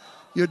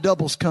 Your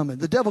double's coming.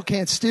 The devil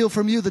can't steal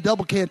from you. The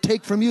devil can't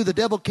take from you. The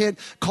devil can't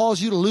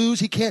cause you to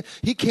lose. He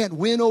can't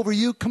win over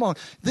you. Come on.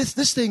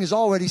 This thing is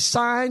already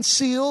signed,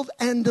 sealed,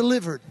 and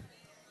delivered.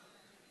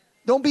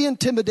 Don't be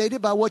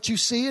intimidated by what you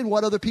see and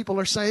what other people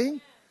are saying.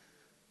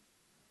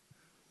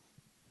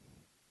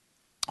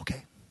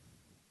 Okay.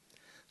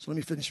 So let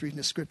me finish reading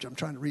this scripture. I'm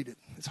trying to read it.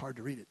 It's hard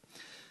to read it.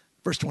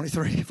 Verse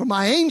 23. For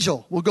my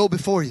angel will go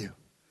before you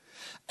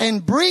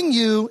and bring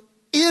you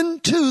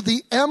into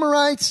the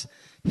Amorites,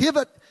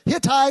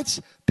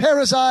 Hittites,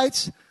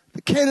 Perizzites,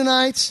 the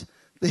Canaanites,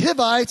 the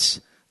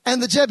Hivites,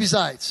 and the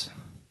Jebusites.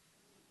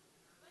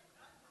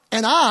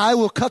 And I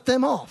will cut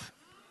them off.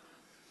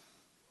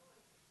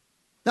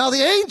 Now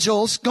the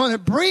angel's going to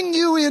bring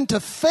you into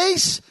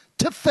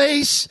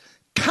face-to-face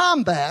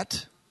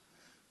combat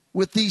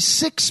with these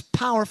 6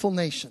 powerful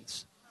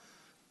nations.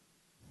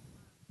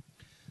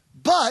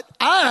 But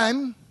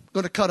I'm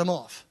going to cut them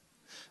off.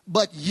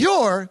 But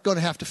you're going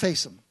to have to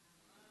face them.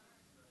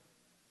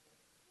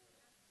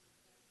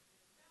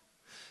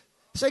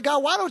 Say,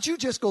 God, why don't you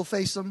just go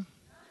face them,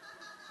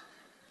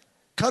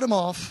 cut them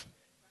off,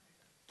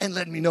 and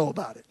let me know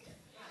about it?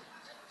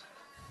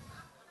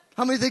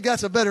 How many think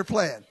that's a better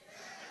plan?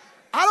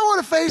 I don't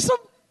want to face them.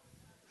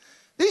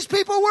 These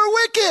people were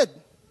wicked.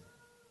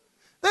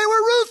 They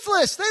were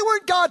ruthless. They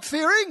weren't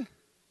God-fearing.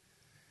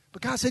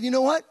 But God said, you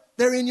know what?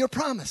 They're in your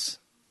promise.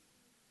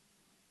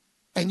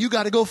 And you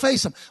got to go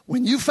face them.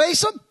 When you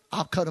face them,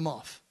 I'll cut them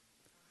off.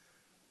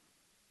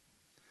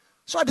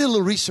 So I did a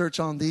little research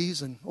on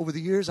these. And over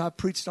the years, I've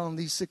preached on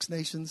these 6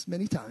 nations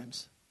many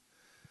times.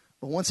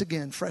 But once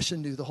again, fresh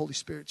and new, the Holy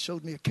Spirit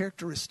showed me a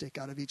characteristic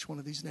out of each one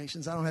of these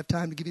nations. I don't have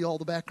time to give you all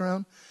the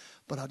background,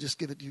 but I'll just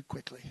give it to you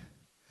quickly.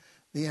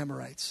 The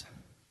Amorites.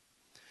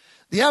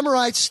 The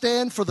Amorites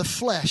stand for the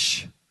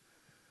flesh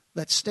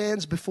that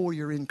stands before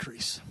your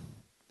increase.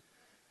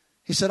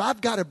 He said,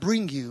 I've got to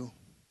bring you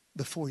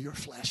before your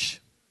flesh,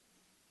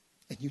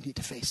 and you need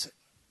to face it.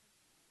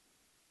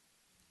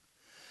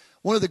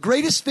 One of the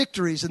greatest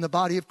victories in the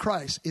body of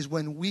Christ is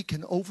when we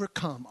can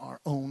overcome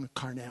our own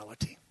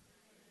carnality.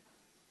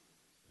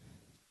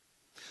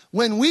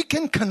 When we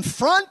can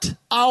confront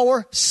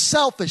our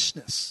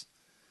selfishness.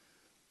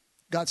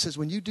 God says,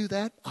 when you do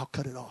that, I'll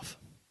cut it off.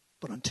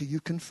 But until you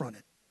confront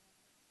it,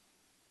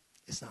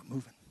 it's not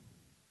moving.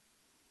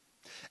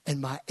 And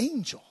my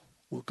angel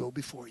will go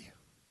before you.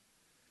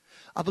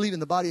 I believe in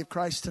the body of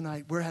Christ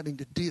tonight, we're having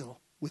to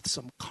deal with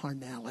some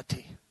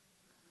carnality.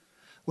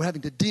 We're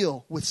having to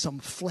deal with some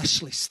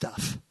fleshly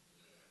stuff.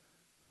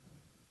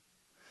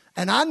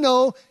 And I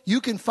know you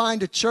can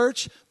find a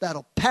church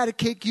that'll patty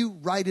cake you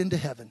right into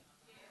heaven.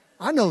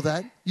 I know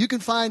that. You can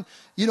find,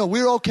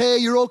 we're okay,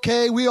 you're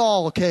okay, we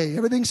all okay.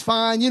 Everything's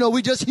fine.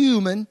 We're just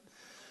human.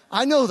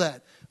 I know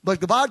that. But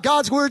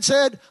God's word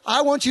said,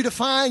 I want you to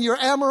find your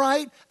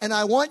Amorite, and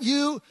I want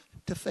you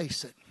to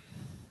face it.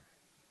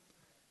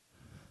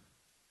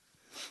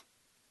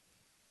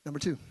 Number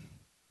 2,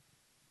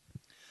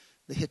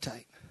 the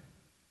Hittite.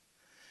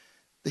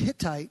 The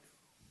Hittite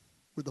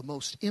were the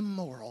most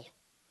immoral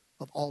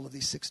of all of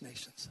these 6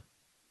 nations.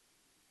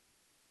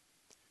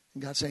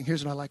 And God's saying,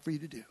 here's what I'd like for you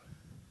to do.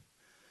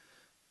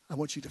 I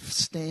want you to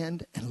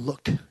stand and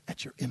look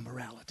at your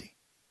immorality.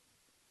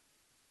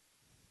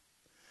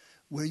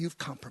 Where you've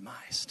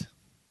compromised.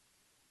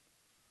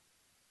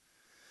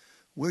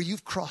 Where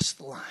you've crossed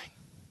the line.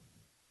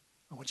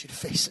 I want you to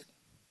face it.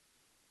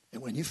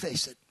 And when you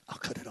face it, I'll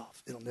cut it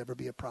off. It'll never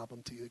be a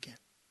problem to you again.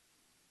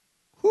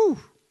 Whew.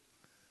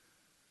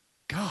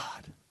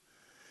 God.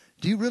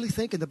 Do you really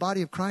think in the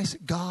body of Christ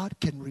God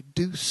can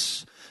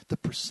reduce the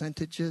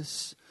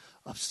percentages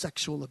of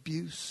sexual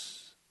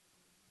abuse,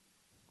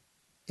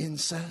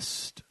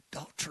 incest,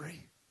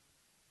 adultery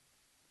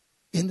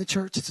in the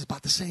church? It's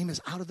about the same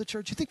as out of the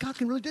church. You think God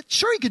can really do it?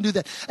 Sure, he can do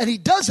that. And he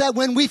does that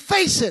when we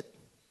face it.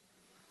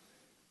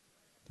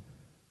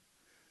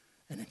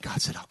 And then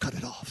God said, I'll cut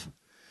it off.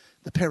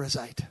 The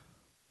parasite.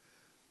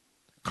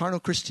 Carnal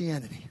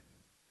Christianity.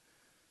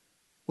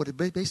 What it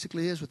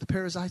basically is with the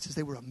parasites is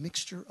they were a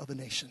mixture of a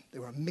nation. They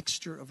were a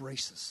mixture of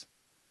races.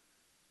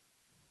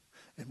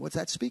 And what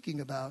that's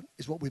speaking about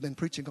is what we've been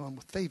preaching on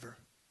with favor.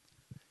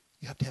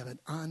 You have to have an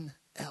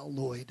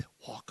unalloyed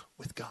walk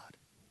with God.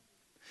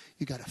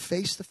 You got to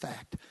face the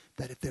fact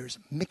that if there's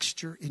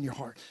mixture in your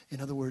heart, in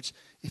other words,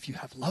 if you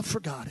have love for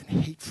God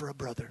and hate for a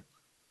brother,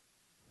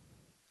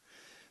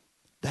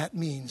 that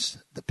means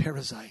the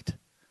parasite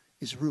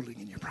is ruling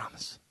in your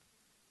promise.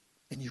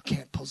 And you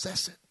can't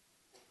possess it.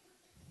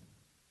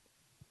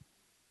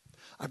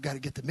 I've got to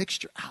get the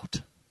mixture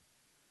out.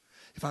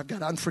 If I've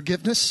got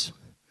unforgiveness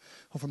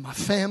over my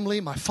family,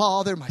 my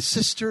father, my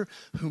sister,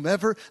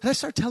 whomever, and I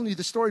start telling you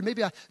the story,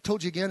 maybe I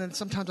told you again, and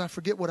sometimes I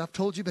forget what I've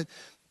told you, but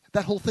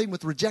that whole thing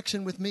with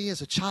rejection with me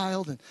as a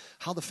child and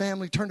how the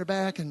family turned their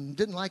back and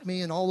didn't like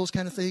me and all those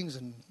kind of things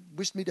and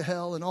wished me to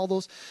hell and all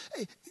those.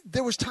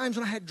 There was times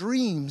when I had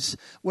dreams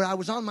where I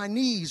was on my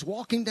knees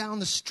walking down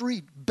the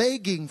street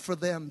begging for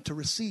them to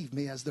receive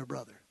me as their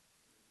brother.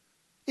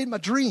 In my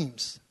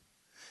dreams.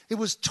 It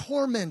was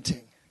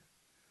tormenting.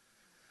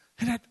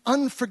 And that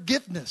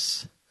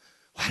unforgiveness.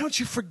 Why don't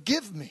you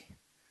forgive me?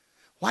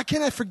 Why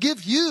can't I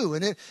forgive you?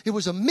 And it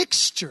was a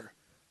mixture.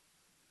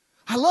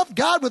 I loved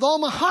God with all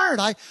my heart.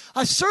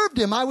 I served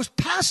him. I was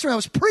pastoring. I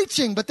was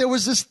preaching. But there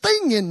was this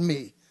thing in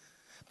me.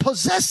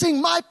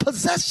 Possessing my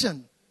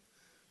possession.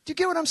 Do you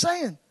get what I'm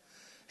saying?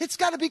 It's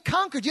got to be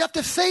conquered. You have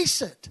to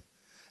face it.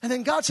 And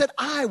then God said,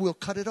 I will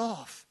cut it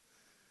off.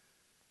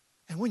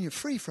 And when you're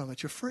free from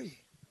it, you're free.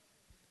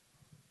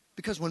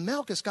 Because when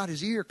Malchus got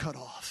his ear cut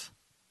off,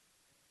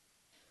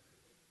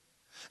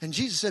 and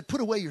Jesus said,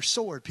 put away your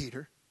sword,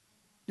 Peter.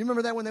 You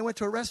remember that when they went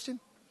to arrest him?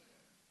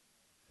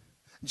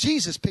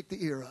 Jesus picked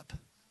the ear up.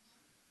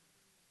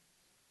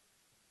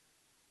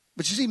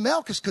 But you see,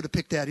 Malchus could have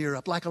picked that ear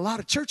up like a lot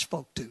of church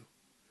folk do.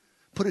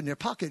 Put it in their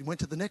pocket and went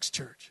to the next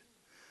church.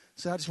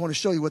 So I just want to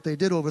show you what they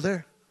did over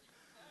there.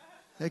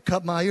 They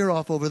cut my ear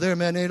off over there,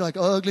 man. They're like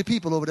ugly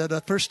people over there at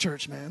that first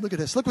church, man. Look at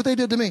this. Look what they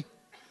did to me.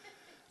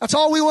 That's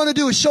all we want to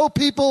do is show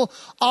people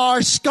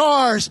our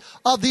scars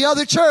of the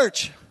other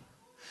church.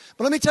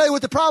 But let me tell you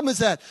what the problem is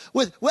that.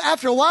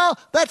 After a while,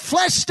 that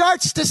flesh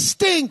starts to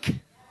stink.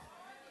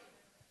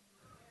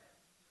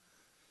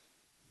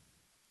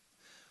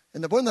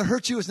 And the one that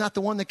hurts you is not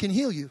the one that can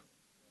heal you.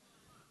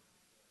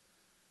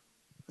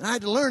 And I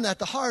had to learn that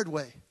the hard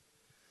way.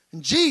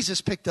 And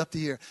Jesus picked up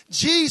the ear.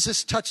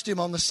 Jesus touched him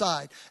on the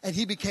side. And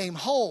he became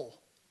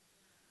whole.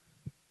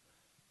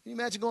 Can you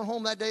imagine going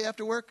home that day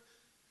after work?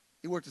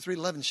 He worked the 3 to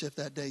 11 shift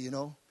that day, you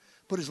know.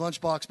 Put his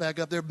lunchbox back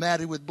up there,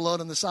 matted with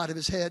blood on the side of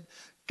his head.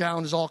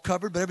 gown is all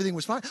covered, but everything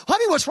was fine.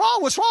 Honey, what's wrong?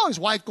 What's wrong? His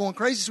wife going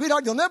crazy.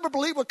 Sweetheart, you'll never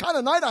believe what kind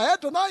of night I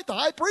had tonight. The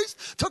high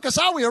priest took us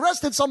out. We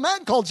arrested some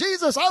man called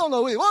Jesus. I don't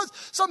know who he was.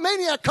 Some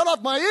maniac cut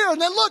off my ear,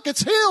 and then look,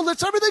 it's healed.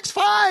 Everything's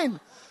fine.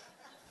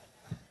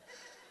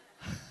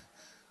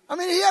 I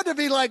mean, he had to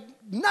be like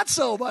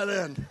nutso by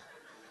then.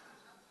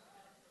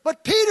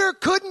 But Peter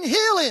couldn't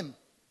heal him.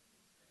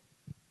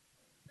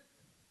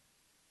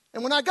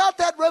 And when I got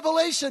that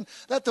revelation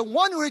that the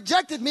one who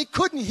rejected me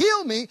couldn't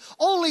heal me,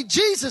 only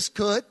Jesus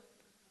could,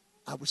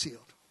 I was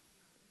healed.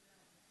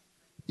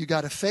 You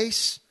got to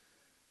face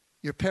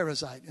your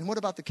parasite. And what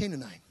about the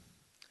Canaanite?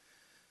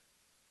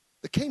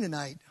 The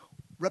Canaanite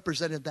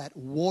represented that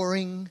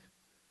warring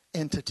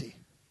entity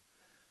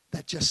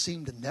that just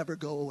seemed to never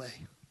go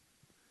away.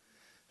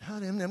 How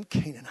them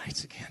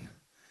Canaanites again.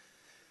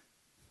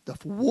 The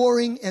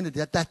warring entity,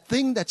 that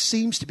thing that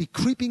seems to be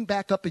creeping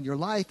back up in your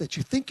life that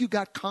you think you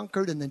got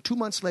conquered, and then 2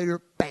 months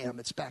later, bam,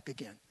 it's back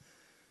again.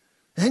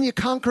 And then you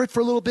conquer it for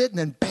a little bit, and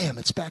then bam,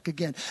 it's back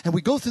again. And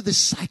we go through this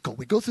cycle.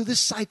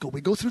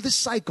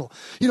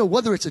 You know,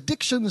 whether it's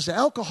addictions to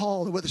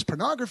alcohol, or whether it's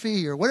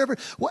pornography, or whatever,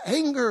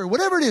 anger, or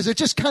whatever it is, it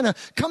just kind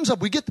of comes up.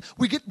 We get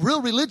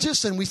real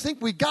religious, and we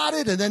think we got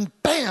it, and then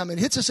bam, it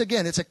hits us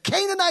again. It's a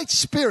Canaanite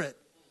spirit.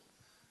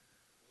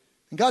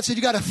 And God said,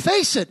 you got to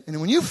face it. And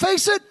when you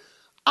face it,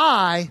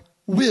 I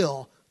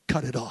will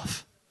cut it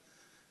off.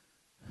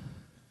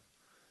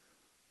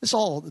 It's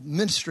all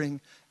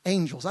ministering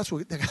angels. That's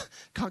what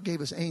God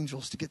gave us,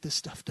 angels to get this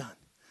stuff done.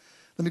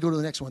 Let me go to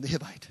the next one, the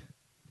Hivite.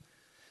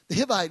 The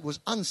Hivite was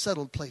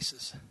unsettled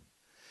places.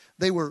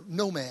 They were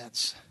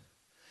nomads.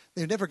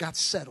 They never got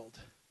settled.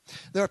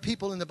 There are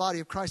people in the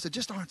body of Christ that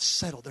just aren't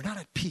settled. They're not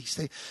at peace.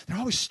 They're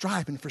always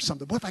striving for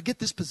something. What if I get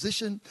this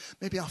position?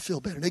 Maybe I'll feel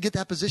better. They get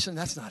that position,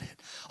 that's not it.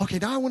 Okay,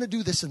 now I want to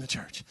do this in the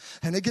church.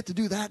 And they get to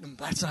do that, and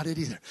that's not it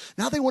either.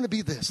 Now they want to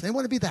be this, and they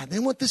want to be that. And they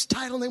want this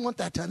title, and they want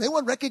that title. They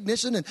want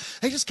recognition, and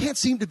they just can't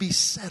seem to be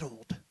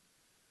settled.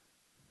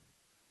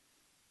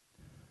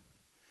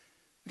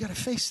 We got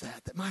to face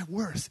that my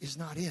worth is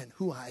not in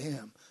who I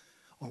am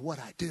or what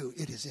I do.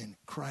 It is in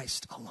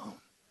Christ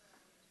alone.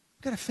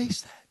 We got to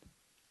face that.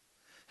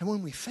 And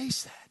when we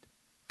face that,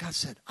 God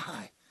said,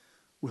 I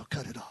will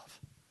cut it off.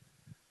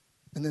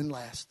 And then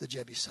last, the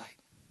Jebusite.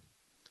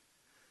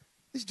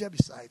 These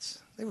Jebusites,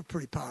 they were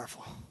pretty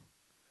powerful.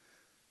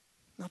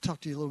 And I'll talk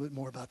to you a little bit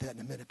more about that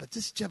in a minute. But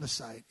this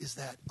Jebusite is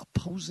that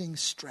opposing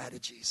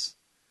strategies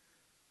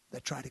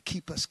that try to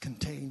keep us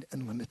contained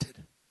and limited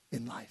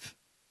in life.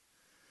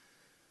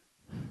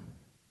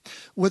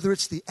 Whether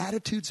it's the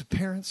attitudes of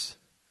parents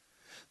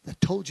that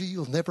told you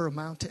you'll never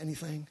amount to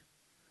anything.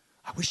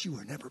 I wish you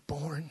were never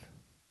born.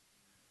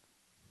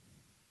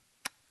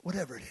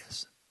 Whatever it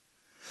is.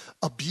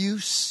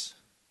 Abuse,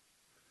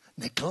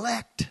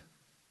 neglect.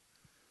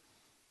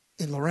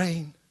 In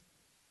Lorraine,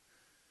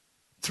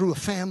 through a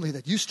family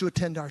that used to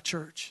attend our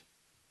church.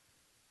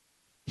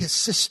 His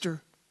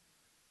sister,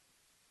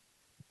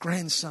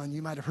 grandson,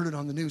 you might have heard it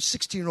on the news,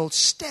 16-year-old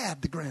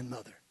stabbed the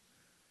grandmother.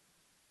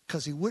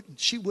 Because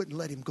she wouldn't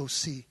let him go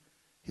see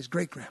his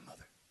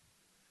great-grandmother.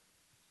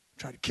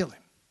 Tried to kill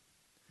him.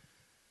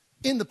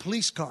 In the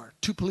police car,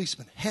 2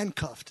 policemen,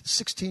 handcuffed,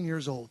 16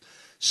 years old,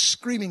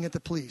 screaming at the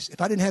police, if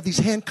I didn't have these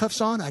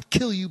handcuffs on, I'd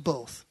kill you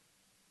both.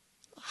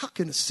 How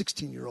can a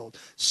 16-year-old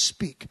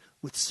speak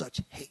with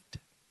such hate?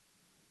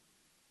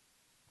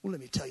 Well,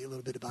 let me tell you a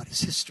little bit about his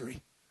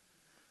history.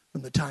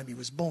 From the time he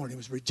was born, he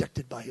was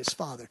rejected by his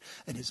father,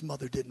 and his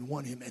mother didn't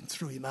want him and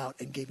threw him out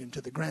and gave him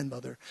to the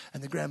grandmother,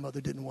 and the grandmother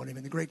didn't want him,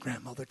 and the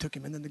great-grandmother took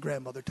him, and then the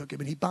grandmother took him,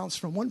 and he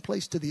bounced from one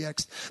place to the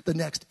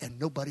next, and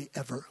nobody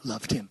ever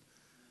loved him.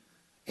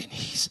 And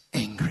he's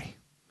angry.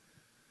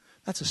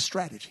 That's a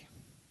strategy.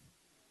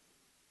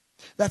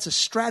 That's a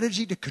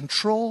strategy to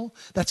control.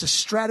 That's a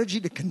strategy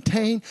to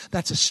contain.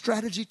 That's a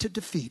strategy to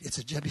defeat. It's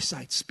a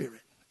Jebusite spirit.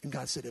 And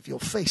God said, if you'll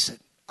face it,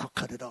 I'll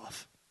cut it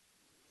off.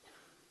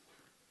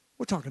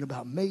 We're talking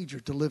about major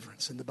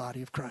deliverance in the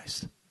body of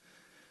Christ.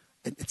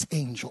 And it's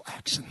angel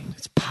action.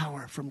 It's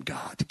power from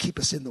God to keep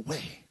us in the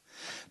way.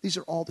 These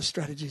are all the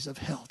strategies of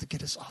hell to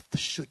get us off the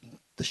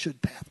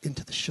should path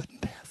into the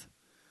shouldn't path.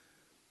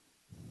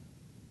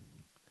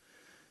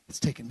 It's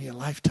taken me a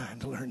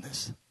lifetime to learn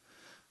this.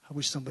 I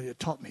wish somebody had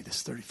taught me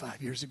this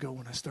 35 years ago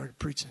when I started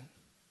preaching.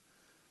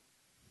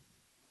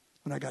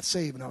 When I got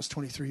saved when I was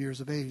 23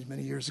 years of age,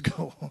 many years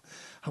ago,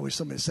 I wish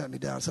somebody had sat me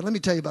down and said, let me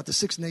tell you about the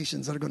 6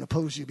 nations that are going to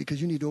oppose you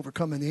because you need to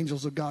overcome, and the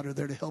angels of God are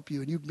there to help you,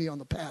 and you can be on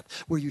the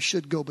path where you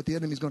should go, but the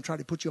enemy's going to try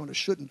to put you on a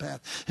shouldn't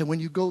path. And when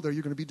you go there,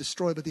 you're going to be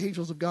destroyed, but the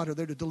angels of God are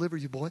there to deliver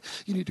you, boy.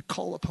 You need to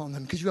call upon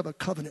them because you have a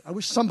covenant. I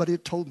wish somebody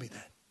had told me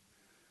that.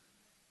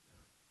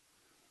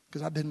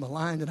 Because I've been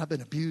maligned and I've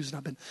been abused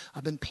and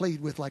I've been played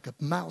with like a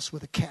mouse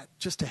with a cat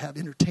just to have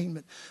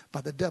entertainment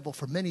by the devil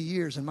for many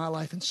years in my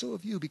life. And so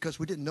have you, because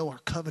we didn't know our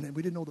covenant.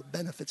 We didn't know the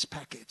benefits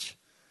package.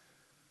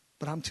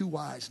 But I'm too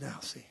wise now,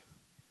 see.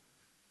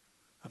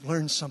 I've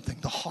learned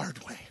something the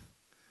hard way.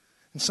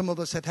 And some of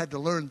us have had to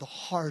learn the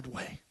hard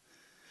way.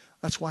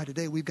 That's why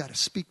today we've got to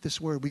speak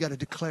this word. We've got to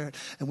declare it.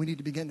 And we need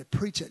to begin to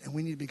preach it. And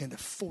we need to begin to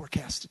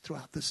forecast it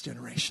throughout this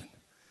generation.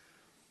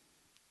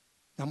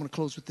 Now I'm going to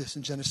close with this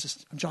in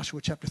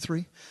Joshua chapter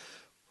 3.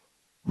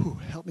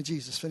 Help me,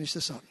 Jesus. Finish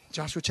this up.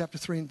 Joshua chapter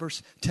 3 and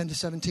verse 10 to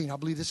 17. I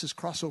believe this is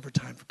crossover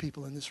time for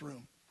people in this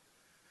room.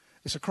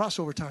 It's a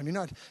crossover time.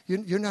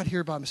 You're not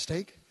here by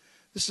mistake.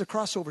 This is a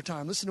crossover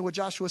time. Listen to what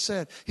Joshua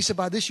said. He said,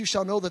 by this you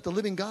shall know that the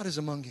living God is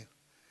among you,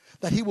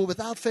 that he will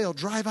without fail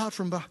drive out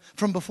from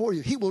before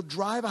you. He will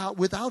drive out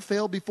without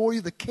fail before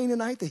you the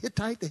Canaanite, the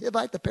Hittite, the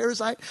Hivite, the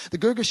Perizzite, the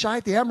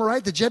Girgashite, the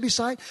Amorite, the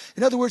Jebusite.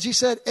 In other words, he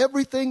said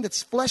everything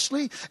that's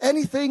fleshly,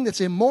 anything that's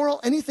immoral,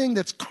 anything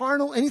that's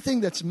carnal, anything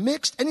that's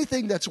mixed,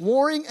 anything that's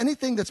warring,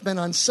 anything that's been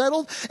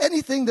unsettled,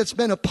 anything that's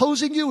been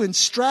opposing you in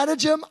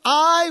stratagem,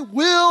 I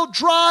will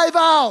drive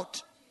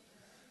out.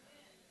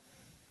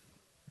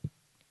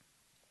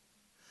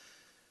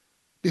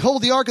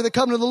 Behold, the ark of the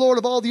covenant of the Lord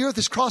of all the earth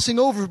is crossing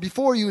over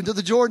before you into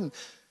the Jordan.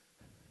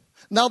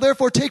 Now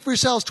therefore take for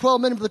yourselves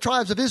 12 men from the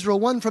tribes of Israel,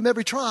 one from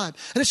every tribe.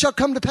 And it shall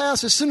come to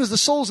pass, as soon as the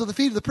soles of the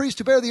feet of the priest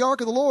who bear the ark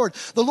of the Lord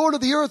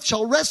of the earth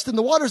shall rest in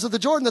the waters of the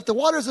Jordan, that the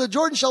waters of the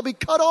Jordan shall be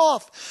cut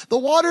off. The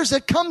waters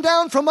that come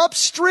down from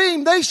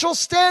upstream, they shall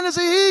stand as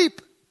a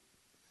heap.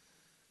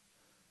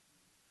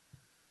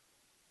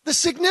 The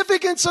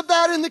significance of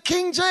that in the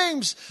King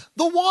James,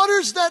 the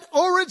waters that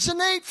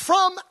originate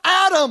from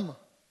Adam.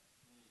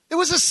 It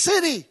was a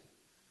city.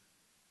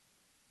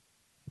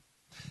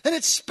 And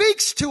it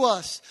speaks to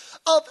us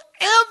of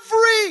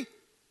every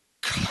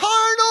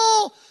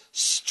carnal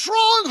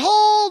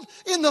stronghold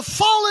in the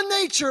fallen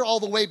nature all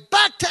the way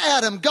back to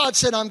Adam. God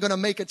said, I'm going to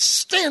make it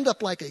stand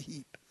up like a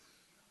heap.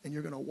 And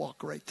you're going to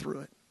walk right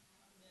through it.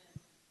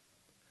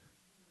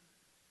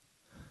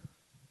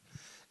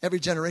 Every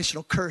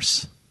generational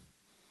curse.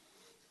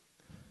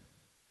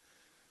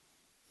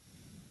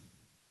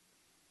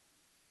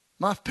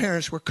 My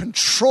parents were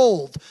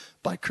controlled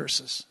by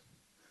curses.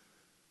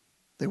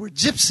 They were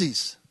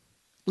gypsies,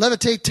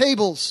 levitate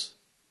tables.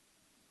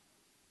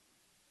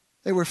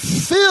 They were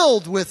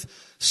filled with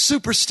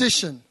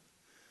superstition,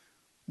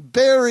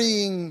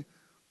 burying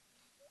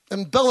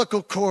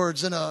umbilical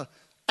cords in an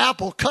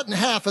apple cut in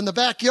half in the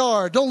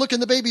backyard. Don't look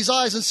in the baby's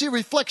eyes and see a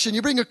reflection.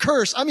 You bring a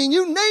curse. I mean,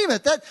 you name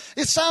it.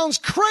 It sounds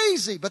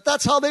crazy, but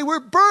that's how they were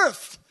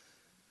birthed.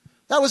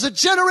 That was a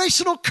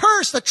generational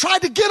curse that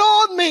tried to get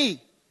on me.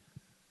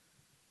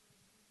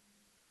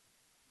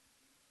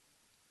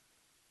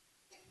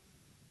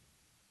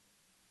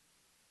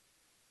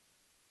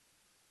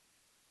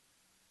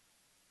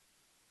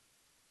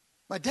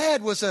 My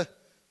dad was a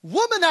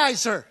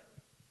womanizer.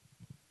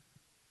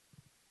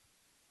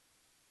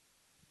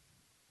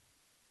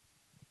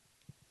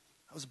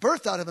 I was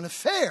birthed out of an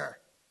affair.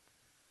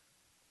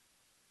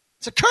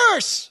 It's a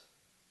curse.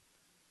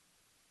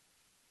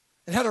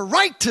 It had a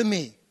right to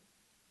me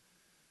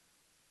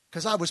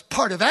because I was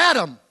part of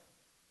Adam.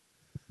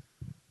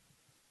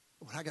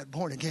 When I got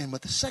born again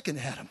with the second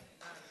Adam.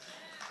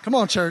 Come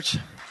on, church.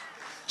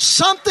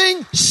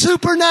 Something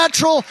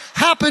supernatural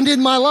happened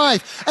in my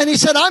life. And he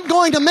said, I'm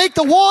going to make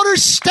the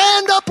waters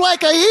stand up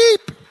like a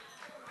heap.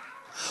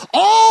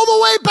 All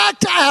the way back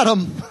to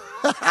Adam.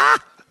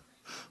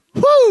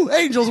 Woo!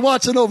 Angels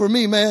watching over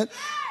me, man.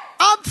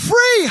 I'm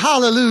free.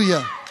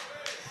 Hallelujah.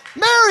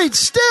 Married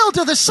still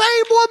to the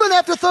same woman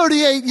after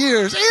 38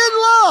 years. In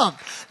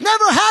love.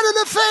 Never had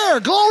an affair.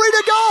 Glory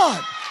to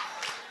God.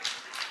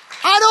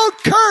 I don't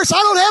curse. I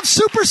don't have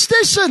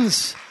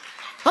superstitions.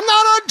 I'm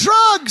not on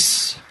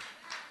drugs.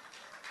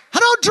 I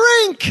don't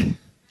drink.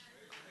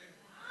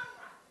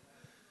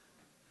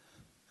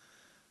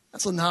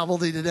 That's a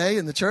novelty today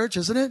in the church,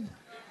 isn't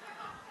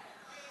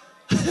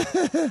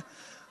it?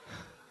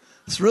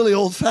 It's really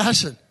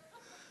old-fashioned.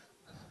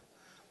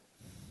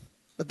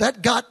 But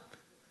that got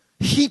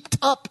heaped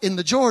up in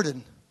the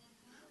Jordan.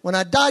 When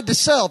I died to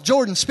self,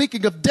 Jordan,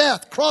 speaking of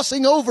death,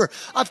 crossing over.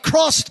 I've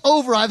crossed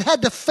over. I've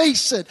had to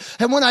face it.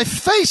 And when I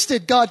faced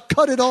it, God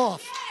cut it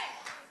off.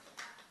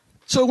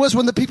 So it was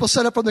when the people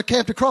set up on their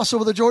camp to cross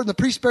over the Jordan, the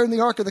priest bearing the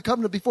ark of the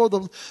covenant before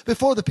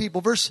the people.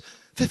 Verse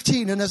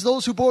 15, and as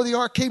those who bore the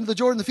ark came to the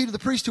Jordan, the feet of the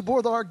priest who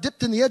bore the ark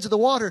dipped in the edge of the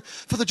water,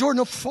 for the Jordan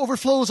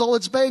overflows all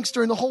its banks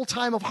during the whole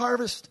time of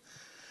harvest.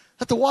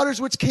 That the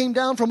waters which came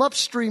down from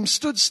upstream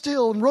stood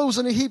still and rose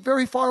in a heap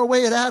very far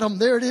away at Adam.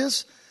 There it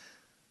is.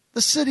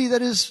 The city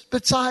that is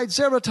beside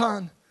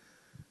Zeratan.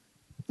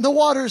 The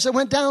waters that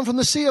went down from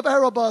the sea of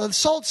Arabah, the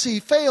salt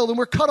sea, failed and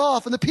were cut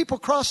off, and the people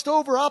crossed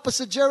over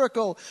opposite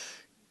Jericho.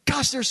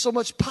 Gosh, there's so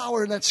much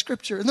power in that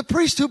scripture. And the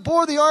priest who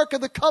bore the ark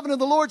of the covenant of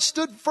the Lord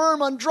stood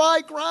firm on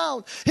dry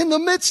ground in the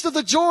midst of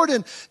the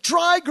Jordan.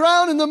 Dry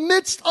ground in the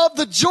midst of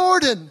the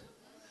Jordan.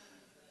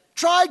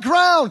 Dry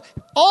ground.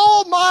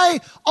 All my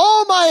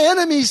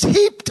enemies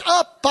heaped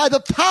up by the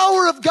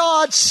power of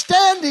God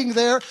standing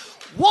there,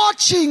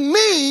 watching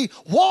me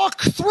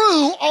walk through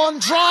on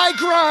dry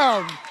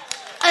ground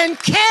and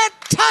can't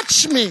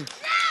touch me.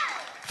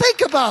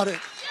 Think about it.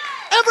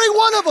 Every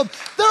one of them,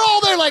 they're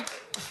all there like,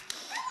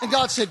 and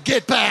God said,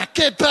 get back,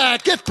 get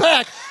back, get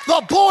back.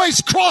 The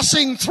boy's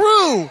crossing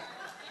through.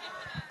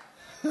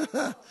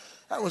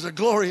 That was a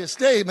glorious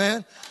day,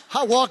 man.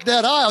 I walked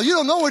that aisle. You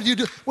don't know what you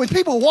do. When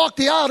people walk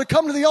the aisle to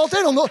come to the altar,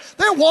 they don't know.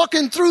 They're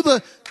walking through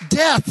the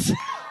death.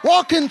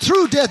 Walking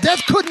through death.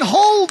 Death couldn't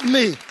hold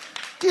me.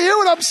 Do you hear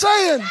what I'm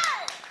saying?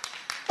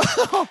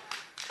 I'm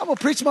going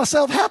to preach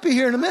myself happy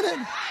here in a minute.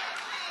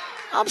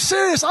 I'm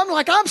serious.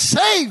 I'm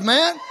saved,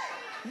 man.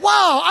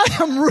 Wow, I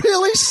am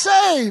really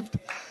saved.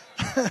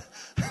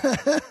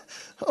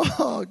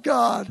 Oh,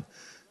 God.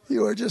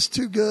 You are just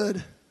too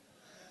good.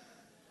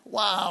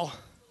 Wow.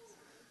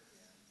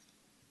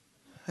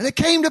 And it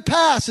came to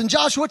pass in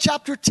Joshua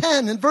chapter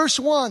 10 and verse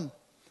 1,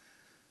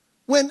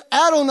 when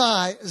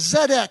Adonai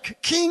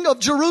Zedek, king of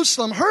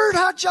Jerusalem, heard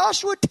how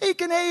Joshua had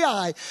taken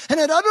Ai and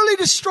had utterly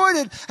destroyed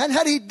it, and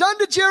had he done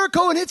to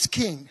Jericho and its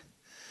king.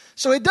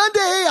 So he had done to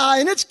Ai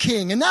and its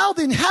king, and now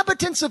the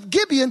inhabitants of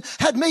Gibeon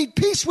had made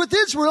peace with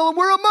Israel and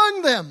were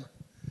among them.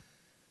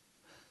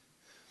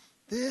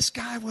 This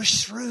guy was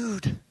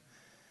shrewd.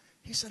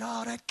 He said,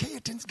 oh, that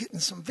Cayetan's getting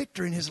some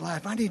victory in his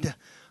life. I need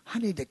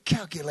to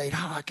calculate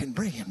how I can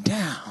bring him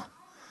down.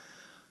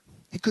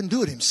 He couldn't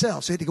do it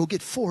himself, so he had to go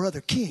get 4 other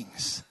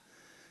kings.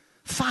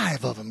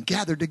 5 of them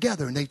gathered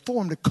together, and they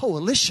formed a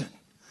coalition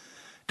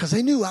because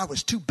they knew I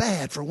was too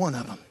bad for one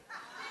of them.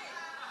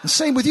 The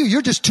same with you.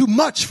 You're just too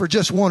much for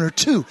just 1 or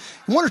 2.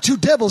 1 or 2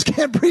 devils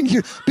can't bring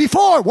you.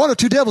 Before, 1 or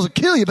 2 devils would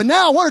kill you. But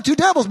now 1 or 2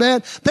 devils,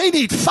 man, they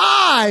need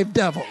 5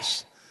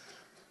 devils.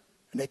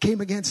 And they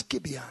came against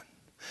Gibeon.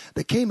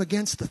 They came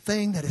against the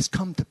thing that has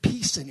come to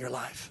peace in your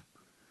life.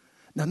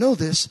 Now know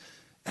this,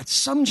 at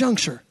some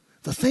juncture,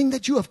 the thing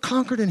that you have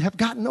conquered and have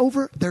gotten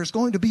over, there's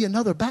going to be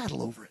another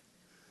battle over it.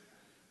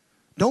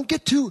 Don't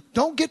get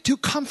too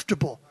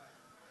comfortable.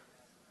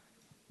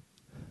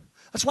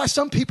 That's why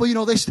some people,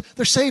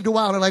 they're saved a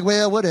while and they're like,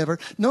 well, whatever.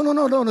 No.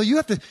 You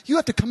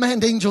have to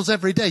command angels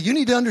every day. You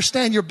need to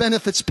understand your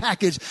benefits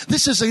package.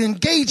 This is an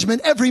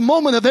engagement every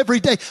moment of every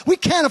day. We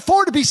can't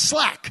afford to be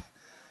slack.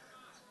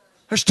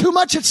 There's too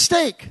much at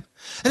stake.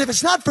 And if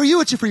it's not for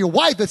you, it's for your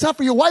wife. If it's not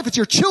for your wife, it's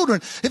your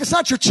children. If it's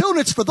not your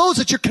children, it's for those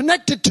that you're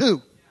connected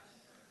to.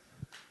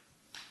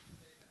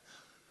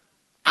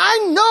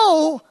 I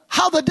know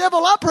how the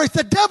devil operates.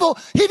 The devil,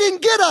 he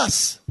didn't get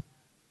us.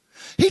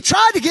 He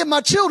tried to get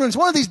my children.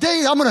 One of these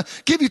days, I'm going to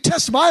give you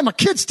testimony. I have my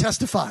kids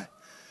testify.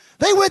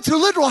 They went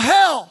through literal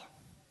hell.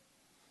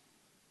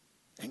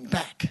 And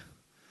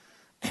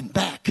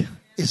back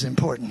is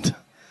important.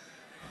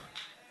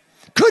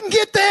 Couldn't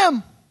get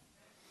them.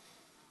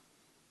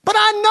 But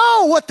I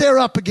know what they're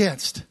up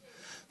against.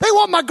 They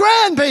want my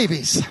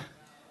grandbabies.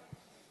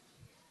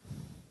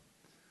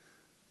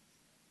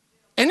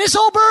 And this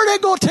old bird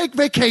ain't going to take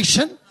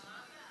vacation.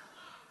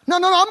 No,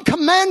 I'm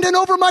commanding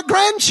over my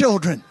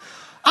grandchildren.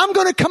 I'm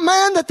going to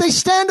command that they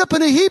stand up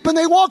in a heap and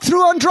they walk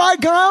through on dry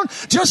ground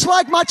just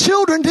like my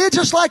children did,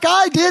 just like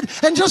I did,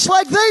 and just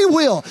like they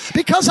will.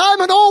 Because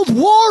I'm an old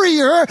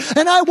warrior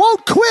and I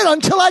won't quit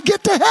until I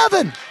get to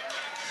heaven.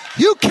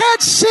 You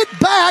can't sit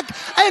back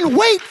and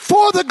wait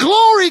for the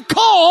glory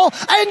call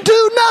and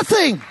do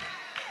nothing.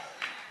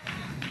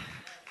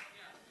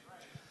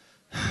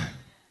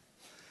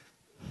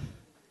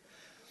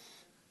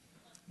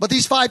 But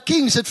these 5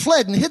 kings had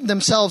fled and hidden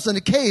themselves in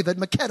a cave at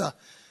Makkedah.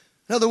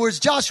 In other words,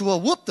 Joshua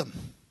whooped them.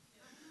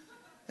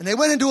 And they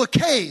went into a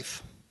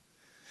cave.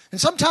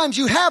 And sometimes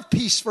you have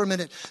peace for a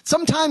minute.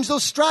 Sometimes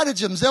those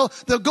stratagems,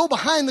 they'll go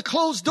behind the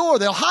closed door.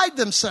 They'll hide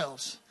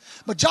themselves.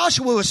 But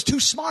Joshua was too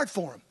smart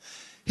for him.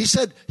 He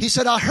said,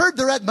 I heard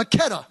they're at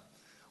Makkedah.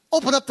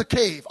 Open up the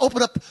cave.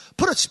 Open up,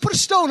 put a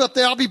stone up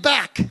there. I'll be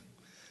back.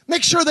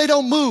 Make sure they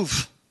don't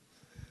move.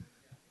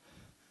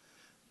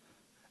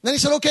 Then he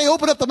said, okay,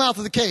 open up the mouth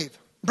of the cave.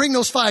 Bring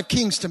those 5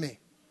 kings to me.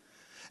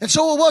 And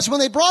so it was when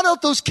they brought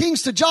out those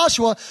kings to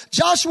Joshua,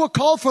 Joshua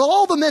called for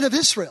all the men of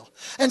Israel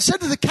and said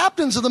to the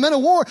captains of the men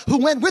of war who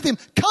went with him,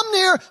 come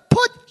near,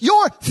 put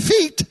your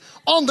feet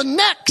on the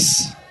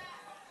necks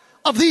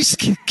of these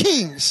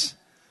kings.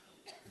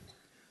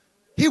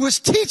 He was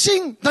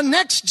teaching the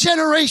next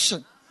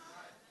generation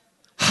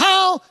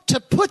how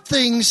to put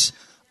things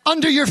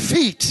under your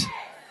feet.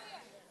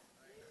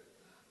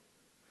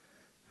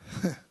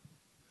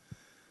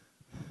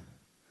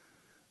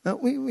 Now,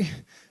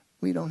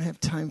 we don't have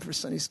time for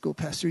Sunday school,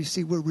 Pastor. You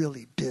see, we're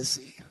really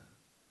busy.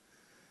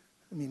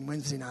 I mean,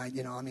 Wednesday night,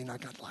 I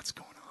got lots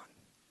going on.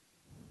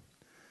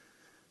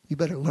 You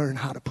better learn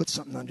how to put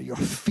something under your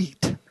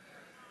feet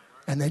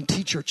and then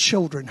teach your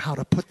children how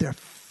to put their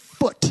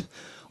foot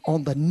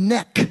on the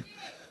neck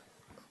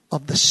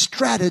of the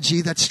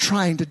strategy that's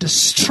trying to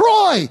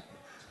destroy.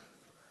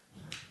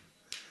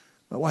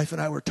 My wife and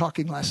I were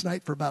talking last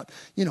night for about,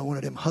 one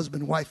of them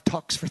husband-wife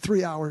talks for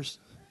 3 hours.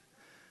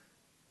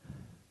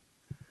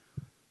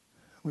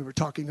 We were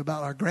talking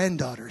about our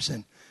granddaughters,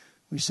 and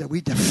we said,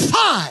 we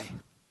defy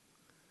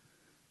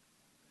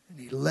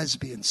any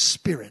lesbian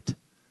spirit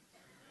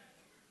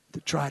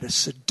to try to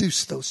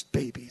seduce those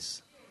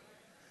babies.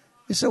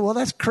 You say, well,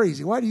 that's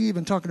crazy. Why are you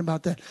even talking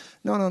about that?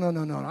 No.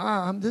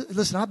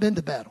 Listen, I've been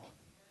to battle.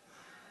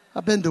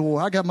 I've been to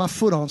war. I got my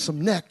foot on some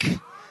neck.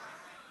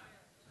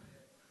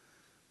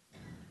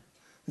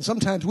 And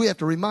sometimes we have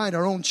to remind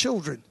our own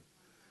children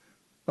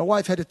My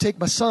wife had to take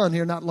my son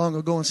here not long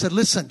ago and said,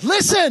 listen,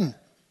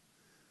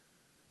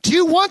 do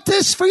you want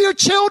this for your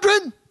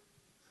children?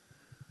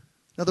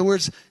 In other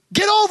words,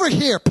 get over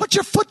here. Put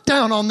your foot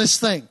down on this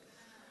thing.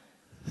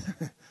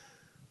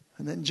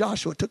 And then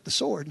Joshua took the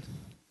sword.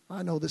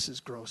 I know this is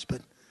gross,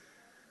 but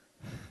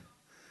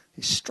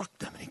he struck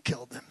them and he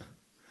killed them.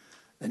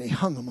 And he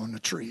hung them on the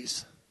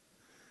trees.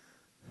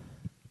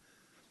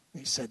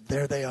 He said,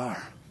 there they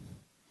are,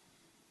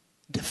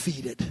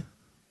 defeated.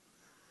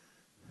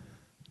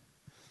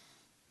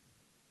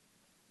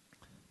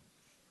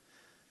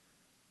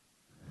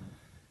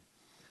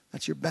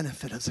 That's your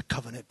benefit as a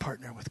covenant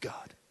partner with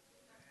God.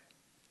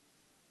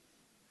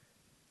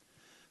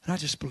 And I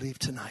just believe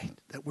tonight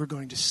that we're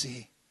going to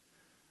see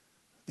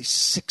these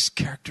 6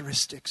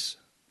 characteristics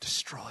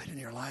destroyed in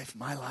your life,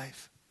 my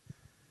life.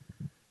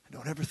 And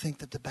don't ever think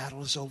that the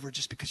battle is over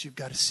just because you've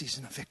got a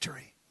season of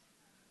victory.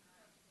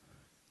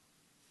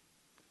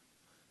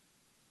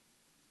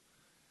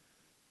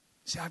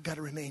 See, I've got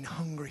to remain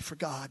hungry for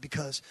God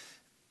because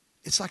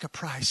it's like a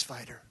prize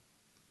fighter.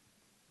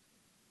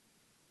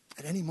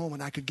 At any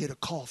moment, I could get a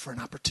call for an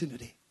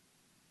opportunity.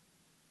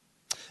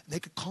 They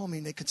could call me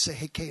and they could say,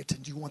 hey,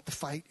 Kayetan, do you want the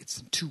fight? It's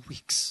in 2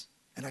 weeks.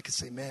 And I could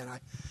say, man,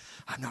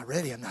 I'm not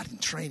ready. I'm not in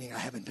training. I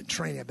haven't been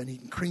training. I've been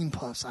eating cream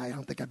puffs. I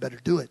don't think I better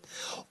do it.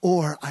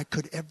 Or I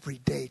could every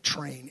day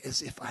train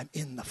as if I'm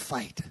in the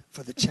fight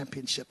for the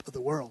championship of the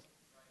world.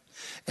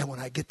 And when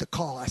I get the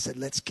call, I said,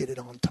 let's get it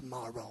on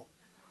tomorrow.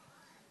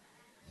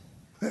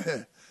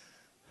 I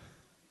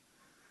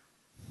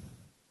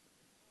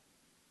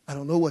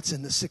don't know what's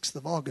in the 6th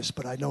of August,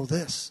 but I know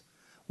this.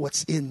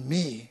 What's in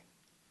me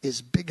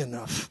is big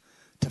enough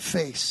to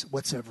face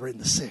what's ever in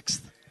the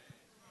 6th.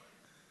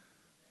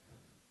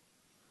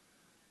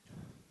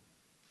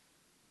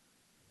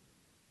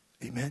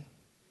 Amen.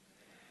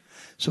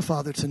 So,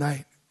 Father,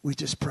 tonight we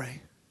just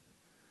pray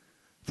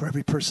for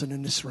every person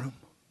in this room,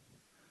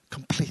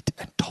 complete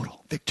and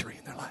total victory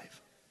in their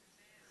life.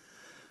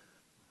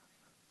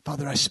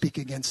 Father, I speak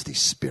against these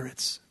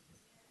spirits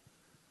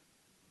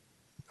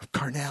of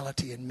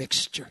carnality and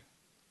mixture,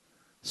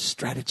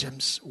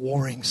 stratagems,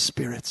 warring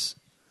spirits,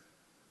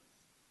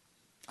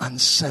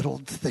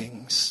 unsettled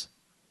things.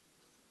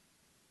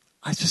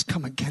 I just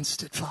come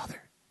against it,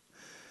 Father,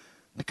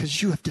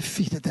 because you have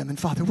defeated them. And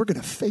Father, we're going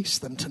to face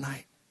them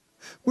tonight.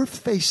 We're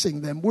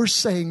facing them. We're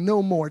saying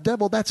no more.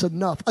 Devil, that's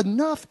enough.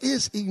 Enough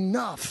is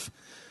enough.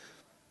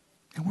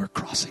 And we're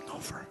crossing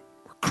over.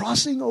 We're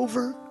crossing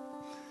over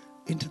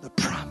into the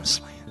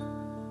promised land.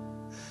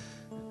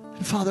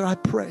 And Father, I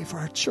pray for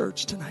our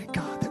church tonight,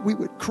 God, that we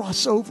would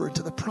cross over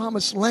into the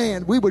promised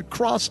land. We would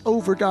cross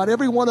over, God,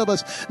 every one of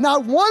us.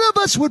 Not one of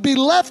us would be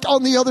left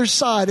on the other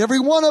side. Every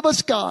one of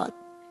us, God,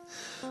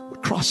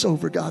 would cross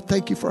over, God.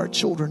 Thank you for our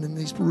children in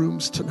these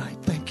rooms tonight.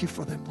 Thank you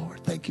for them,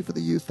 Lord. Thank you for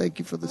the youth. Thank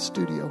you for the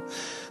studio.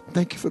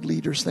 Thank you for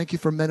leaders. Thank you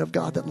for men of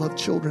God that love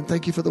children.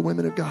 Thank you for the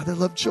women of God that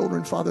love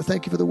children, Father.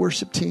 Thank you for the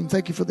worship team.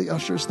 Thank you for the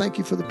ushers. Thank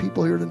you for the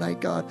people here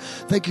tonight, God.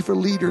 Thank you for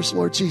leaders,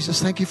 Lord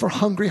Jesus. Thank you for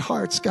hungry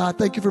hearts, God.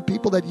 Thank you for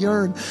people that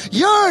yearn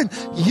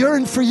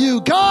for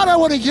you. God, I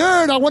want to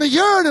yearn, and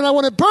I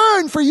want to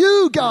burn for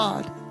you,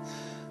 God.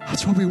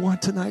 That's what we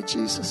want tonight,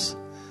 Jesus.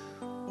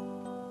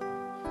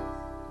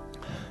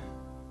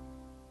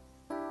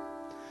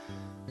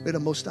 We had a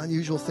most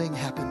unusual thing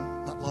happen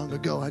not long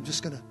ago. I'm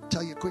just going to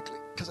tell you quickly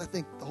because I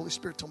think the Holy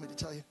Spirit told me to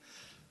tell you.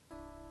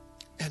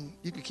 And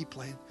you can keep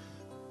playing.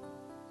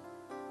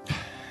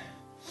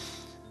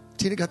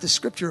 Tina got this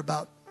scripture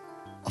about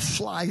a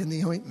fly in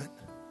the ointment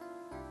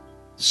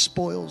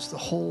spoils the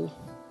whole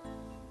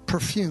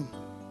perfume.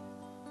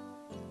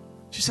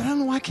 She said, I don't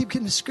know why I keep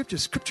getting the scripture.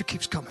 The scripture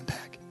keeps coming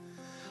back.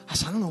 I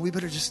said, I don't know, we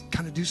better just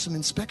kind of do some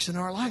inspection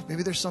in our life.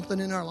 Maybe there's something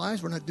in our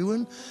lives we're not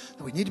doing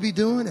that we need to be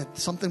doing, and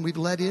something we've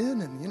let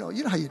in. And you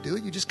know how you do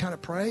it. You just kind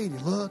of pray and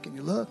you look and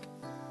you look.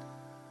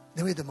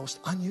 Then we had the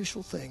most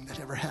unusual thing that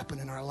ever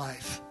happened in our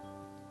life.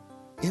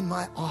 In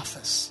my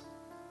office,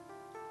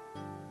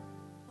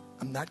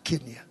 I'm not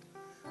kidding you,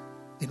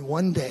 in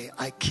one day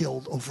I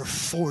killed over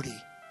 40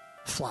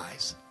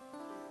 flies.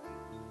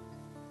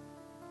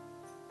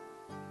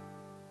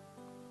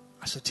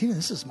 I said, Tina,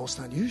 this is most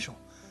unusual.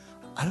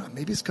 I don't know,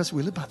 maybe it's because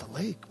we live by the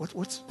lake.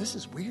 This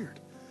is weird.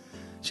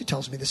 She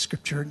tells me the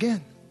scripture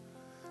again.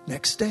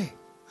 Next day,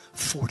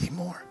 40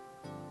 more.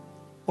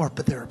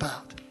 But they're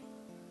about.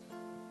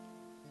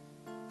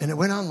 And it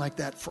went on like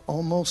that for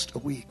almost a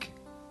week.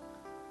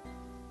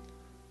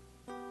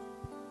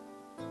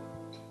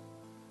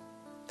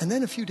 And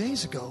then a few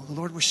days ago, the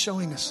Lord was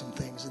showing us some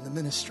things in the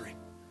ministry.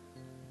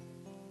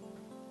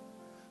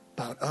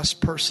 About us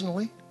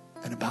personally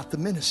and about the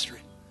ministry.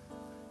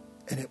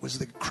 And it was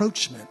the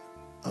encroachment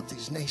of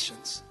these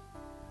nations.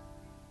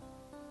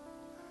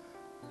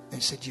 And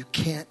he said, you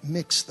can't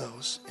mix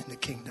those in the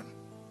kingdom.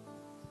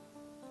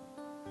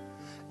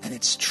 And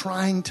it's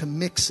trying to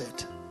mix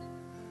it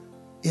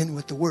in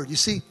with the word. You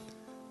see,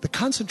 the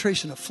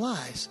concentration of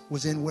flies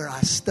was in where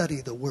I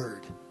study the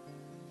word.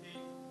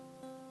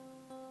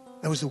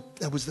 That was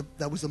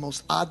the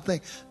most odd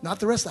thing. Not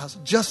the rest of the house.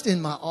 Just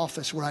in my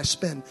office where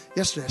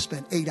yesterday I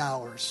spent 8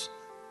 hours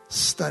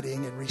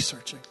studying and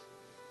researching.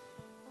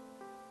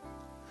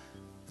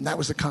 And that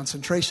was the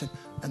concentration.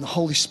 And the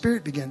Holy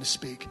Spirit began to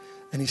speak.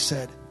 And he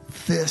said,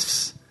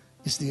 this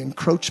is the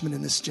encroachment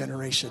in this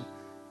generation,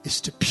 is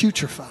to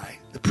putrefy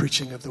the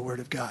preaching of the Word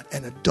of God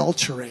and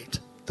adulterate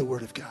the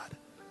Word of God.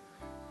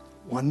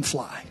 One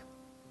fly,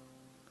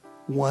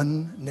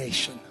 one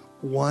nation,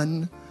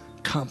 one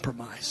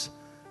compromise,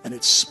 and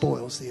it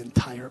spoils the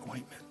entire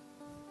ointment.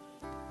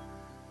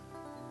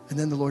 And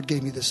then the Lord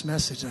gave me this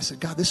message, and I said,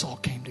 God, this all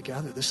came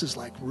together. This is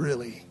like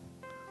really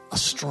a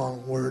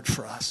strong word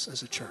for us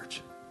as a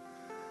church.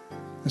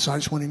 And so I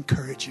just want to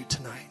encourage you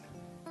tonight.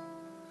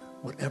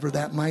 Whatever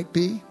that might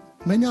be,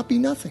 it may not be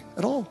nothing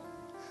at all.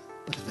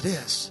 But if it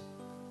is,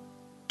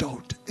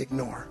 don't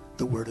ignore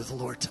the word of the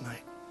Lord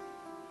tonight.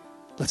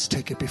 Let's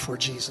take it before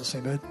Jesus.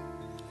 Amen.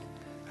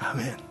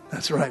 Amen.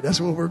 That's right. That's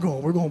where we're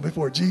going. We're going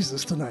before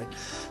Jesus tonight.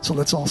 So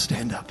let's all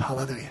stand up.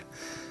 Hallelujah.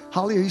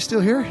 Holly, are you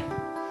still here?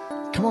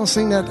 Come on,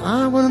 sing that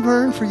I Want to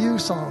Burn for You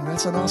song.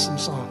 That's an awesome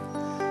song.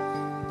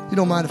 You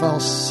don't mind if I'll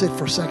sit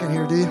for a second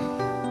here, do you?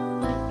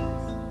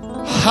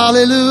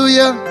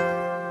 Hallelujah.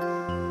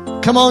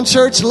 Come on,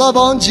 church, love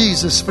on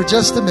Jesus for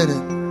just a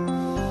minute.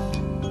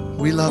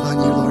 We love on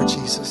you, Lord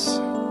Jesus.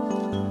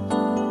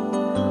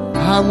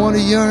 I want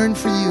to yearn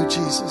for you,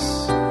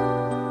 Jesus.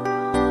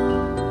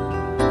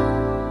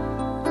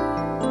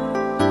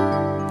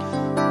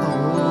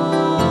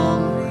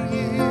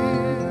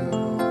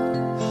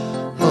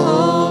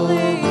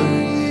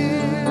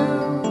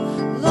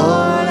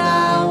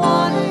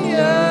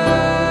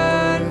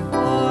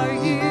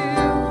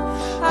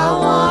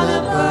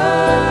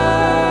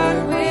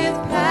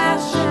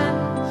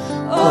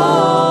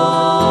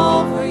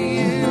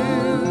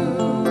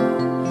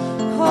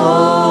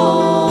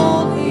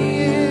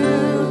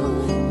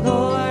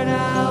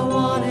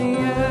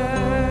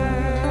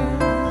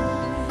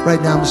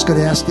 Right now, I'm just going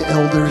to ask the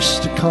elders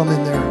to come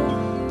in their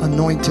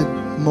anointed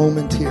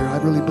moment here. I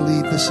really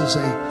believe this is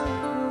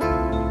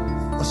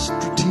a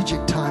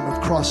strategic time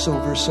of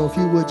crossover. So if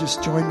you would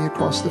just join me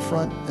across the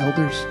front,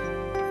 elders.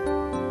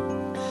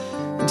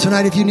 And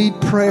tonight, if you need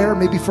prayer,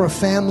 maybe for a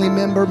family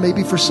member,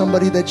 maybe for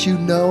somebody that you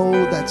know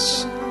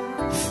that's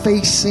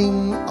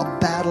facing a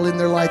battle in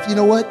their life, you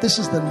know what? This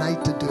is the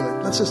night to do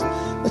it. Let's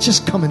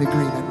just come in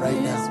agreement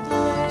right now.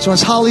 So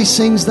as Holly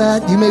sings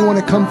that, you may want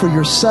to come for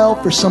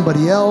yourself, for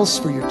somebody else,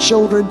 for your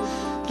children.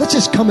 Let's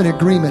just come in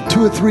agreement.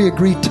 2 or 3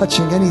 agree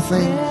touching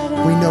anything,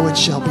 we know it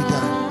shall be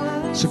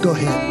done. So go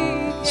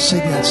ahead, sing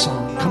that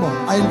song. Come on,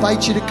 I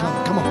invite you to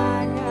come. Come on.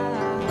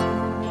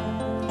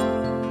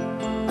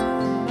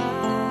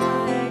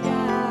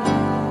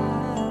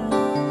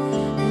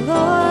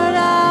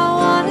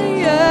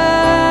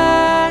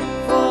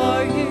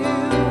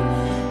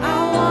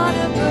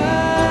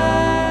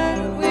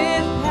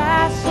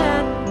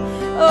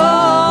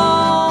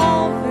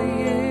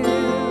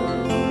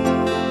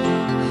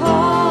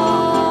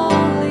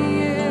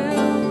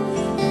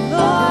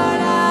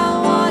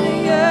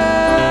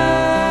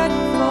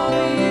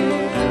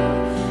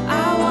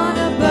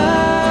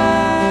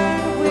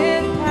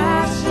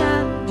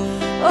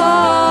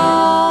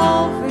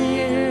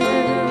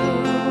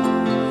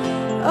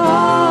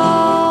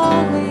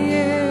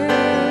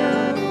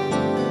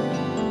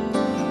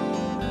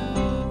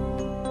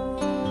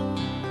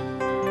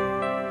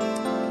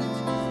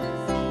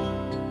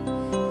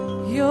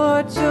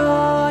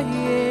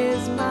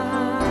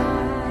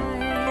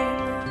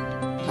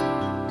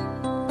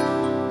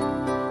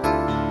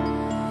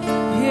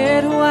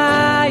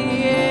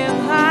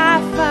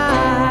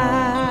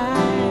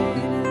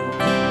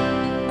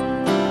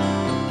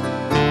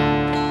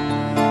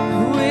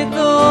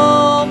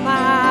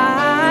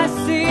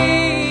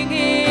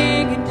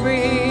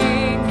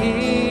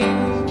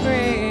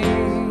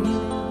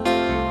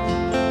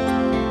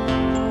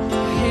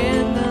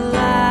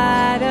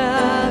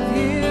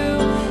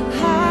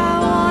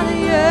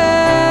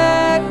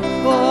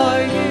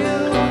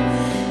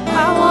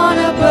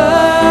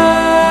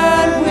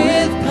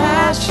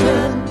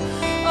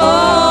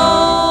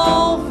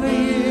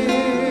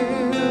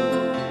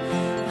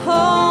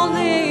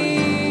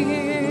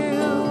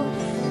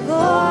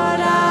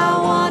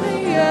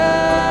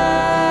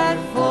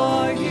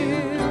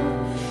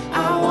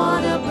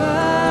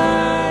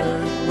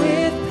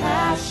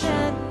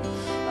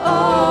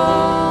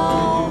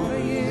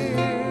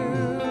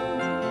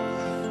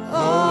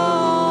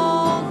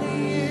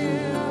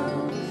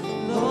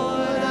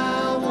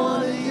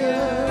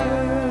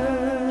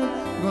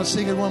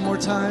 Sing it one more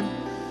time.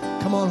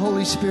 Come on,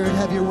 Holy Spirit,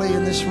 have your way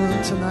in this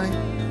room tonight.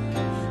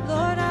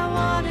 Lord, I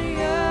want to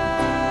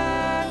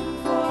yearn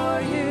for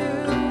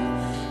you.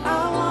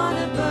 I want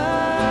to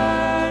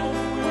burn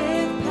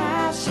with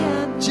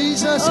passion.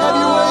 Jesus, have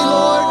your way,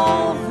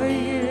 Lord. For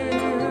you.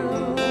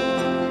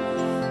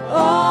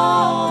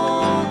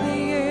 Only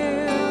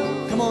you.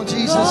 Come on,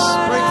 Jesus.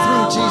 Lord, break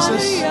through,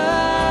 Jesus.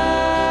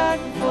 Yearn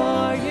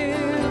for you.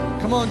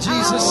 Come on,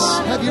 Jesus,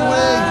 have your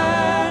way.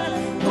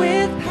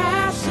 With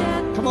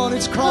passion. Come on,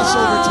 It's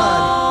crossover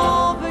time.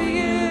 all for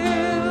you.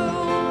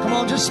 Come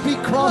on, just speak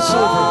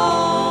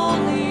crossover.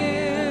 Only you.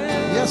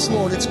 Yes,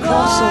 Lord, it's Lord,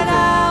 crossover.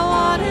 I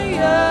want to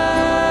yearn.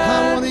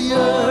 I want to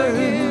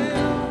yearn.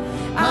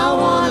 I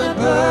want to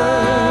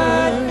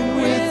burn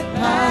with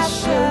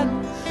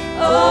passion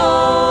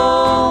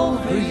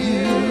over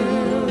you.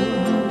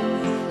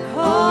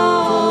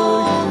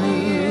 Over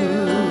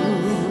you.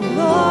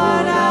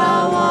 Lord,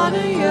 I want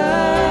to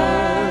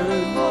yearn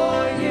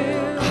for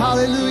you.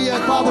 Hallelujah.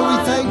 Father, we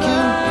thank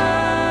you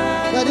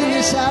that in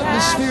this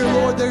atmosphere,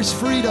 Lord, there's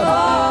freedom.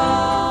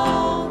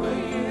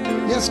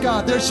 Yes,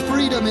 God, there's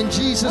freedom in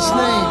Jesus'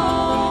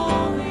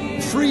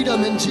 name.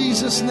 Freedom in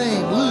Jesus'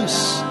 name.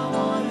 Loose.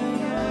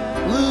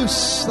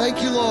 Loose.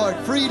 Thank you, Lord.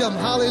 Freedom.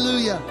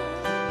 Hallelujah.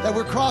 That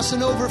we're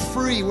crossing over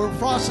free. We're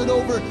crossing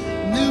over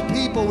new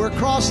people. We're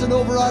crossing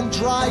over on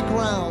dry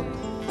ground.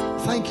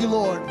 Thank you,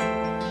 Lord.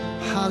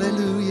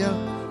 Hallelujah.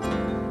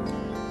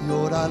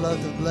 Lord, I love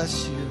to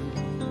bless you.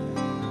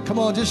 Come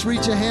on, just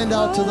reach a hand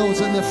out to those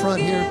in the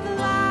front here.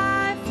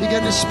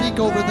 Begin to speak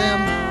over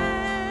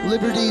them.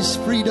 Liberties,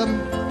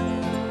 freedom.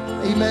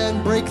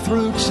 Amen.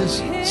 Breakthroughs,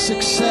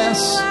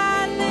 success.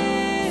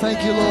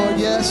 Thank you, Lord.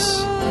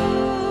 Yes.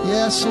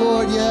 Yes,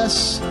 Lord.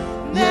 Yes.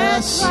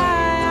 Yes.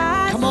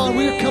 Come on,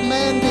 we're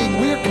commanding.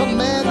 We're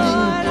commanding.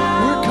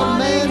 We're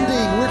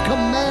commanding. We're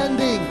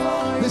commanding.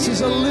 This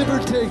is a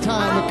liberty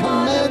time. We're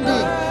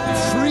commanding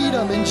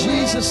freedom in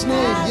Jesus'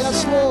 name.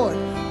 Yes, Lord.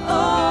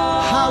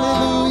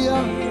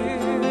 Hallelujah.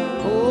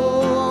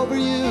 Oh, over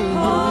you.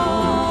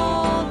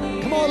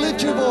 Come on,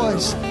 lift your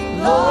voice.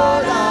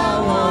 Lord, I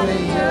want to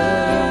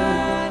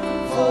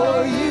yearn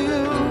for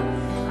you.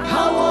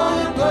 I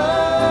want to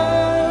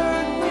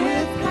burn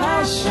with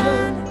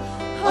passion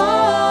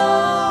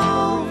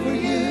over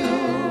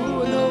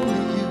you and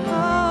only you.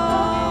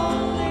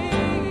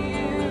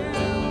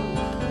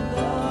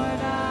 Lord,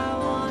 I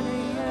want to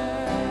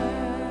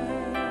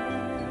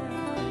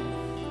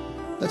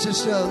yearn. Let's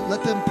just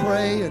let them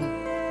pray and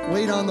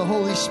wait on the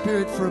Holy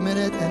Spirit for a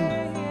minute.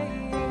 And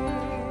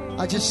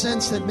I just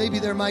sense that maybe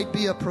there might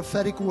be a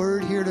prophetic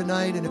word here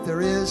tonight. And if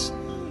there is,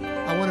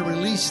 I want to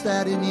release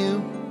that in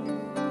you.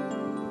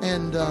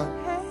 And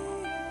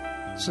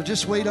so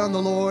just wait on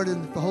the Lord,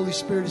 and if the Holy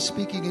Spirit is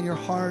speaking in your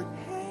heart,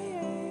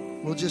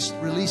 we'll just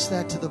release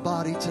that to the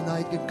body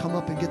tonight. You can come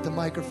up and get the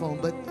microphone.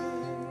 But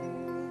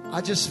I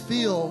just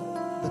feel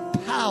the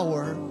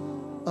power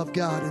of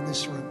God in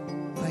this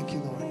room. Thank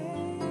you, Lord.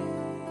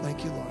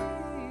 Thank you, Lord.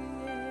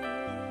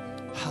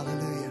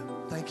 Hallelujah.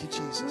 Thank you,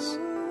 Jesus.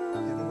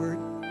 You have a word?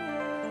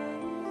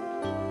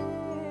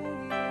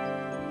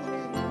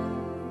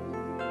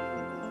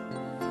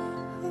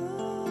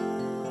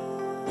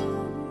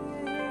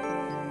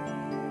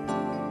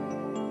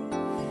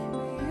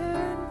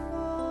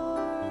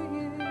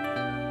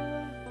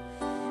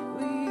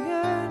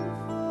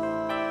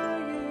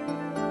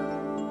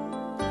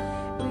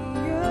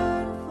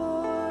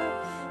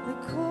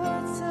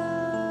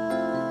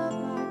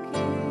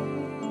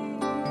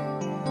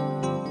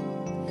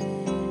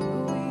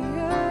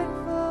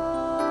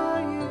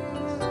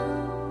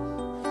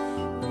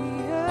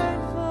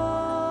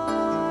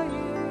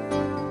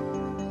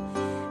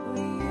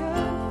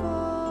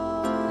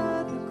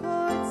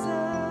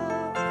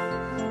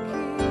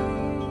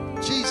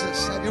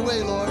 Jesus, have your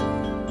way, Lord.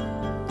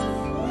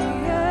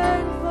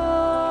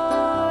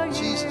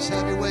 Jesus,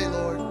 have your way,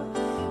 Lord.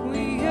 Come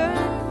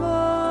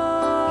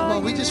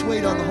on, we just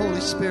wait on the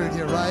Holy Spirit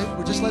here, right?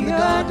 We're just letting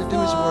God to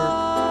do His work.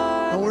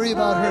 Don't worry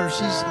about her.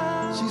 She's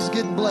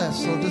getting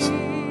blessed, so just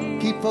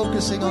keep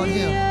focusing on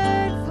Him.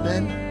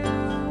 Amen.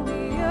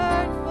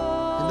 And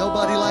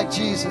nobody like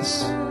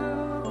Jesus.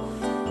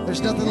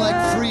 There's nothing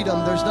like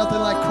freedom. There's nothing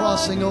like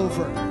crossing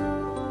over.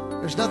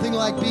 There's nothing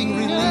like being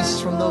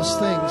released from those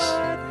things.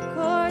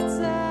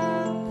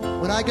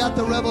 When I got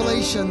the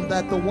revelation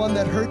that the one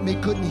that hurt me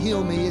couldn't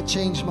heal me, it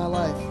changed my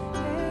life.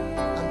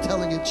 I'm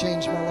telling you, it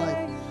changed my life.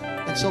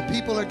 And so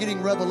people are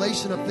getting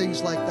revelation of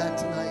things like that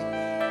tonight,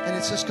 and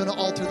it's just going to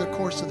alter the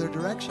course of their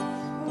direction.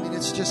 I mean,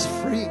 it's just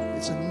free.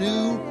 It's a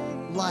new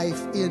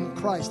life in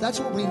Christ. That's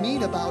what we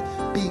mean about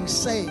being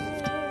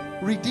saved,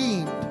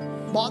 redeemed,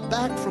 bought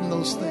back from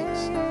those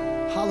things.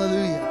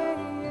 Hallelujah.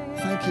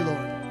 Thank you,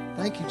 Lord.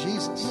 Thank you,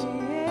 Jesus.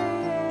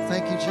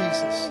 Thank you,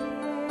 Jesus.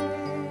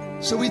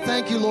 So we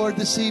thank you, Lord,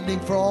 this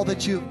evening for all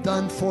that you've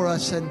done for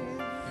us. And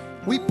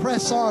we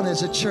press on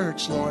as a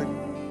church, Lord.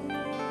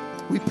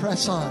 We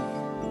press on.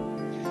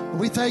 And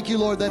we thank you,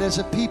 Lord, that as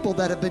a people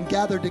that have been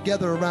gathered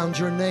together around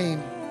your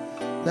name,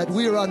 that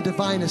we are on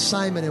divine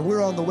assignment and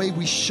we're on the way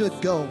we should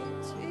go.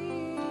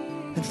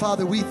 And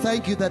Father, we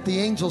thank you that the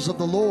angels of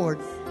the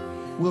Lord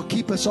will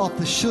keep us off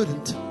the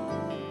shouldn't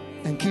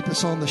and keep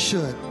us on the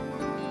should.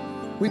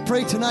 We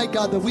pray tonight,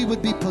 God, that we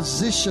would be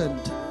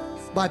positioned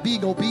by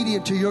being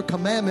obedient to your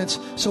commandments,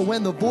 so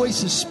when the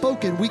voice is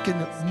spoken, we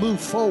can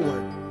move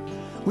forward.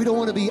 We don't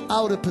want to be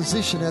out of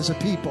position as a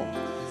people.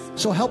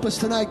 So help us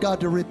tonight, God,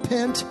 to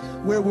repent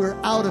where we're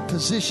out of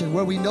position,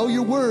 where we know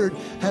your word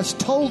has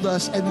told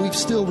us and we've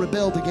still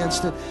rebelled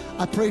against it.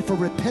 I pray for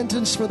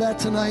repentance for that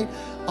tonight,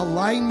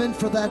 alignment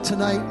for that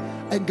tonight,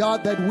 and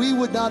God, that we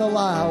would not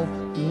allow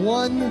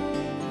one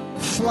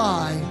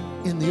fly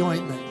in the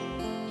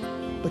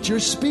ointment. But you're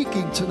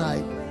speaking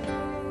tonight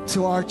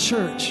to our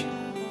church.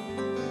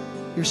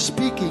 You're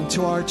speaking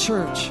to our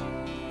church.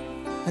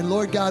 And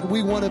Lord God,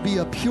 we want to be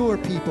a pure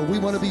people. We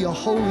want to be a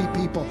holy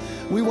people.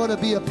 We want to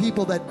be a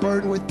people that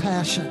burn with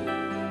passion.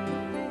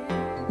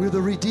 We're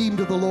the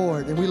redeemed of the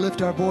Lord, and we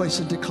lift our voice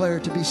and declare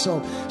it to be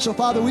so. So,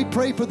 Father, we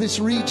pray for this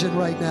region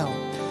right now.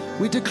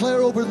 We declare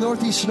over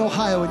northeastern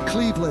Ohio and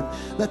Cleveland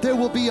that there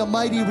will be a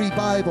mighty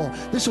revival.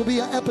 This will be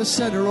an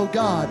epicenter, oh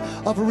God,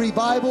 of a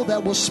revival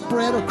that will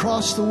spread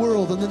across the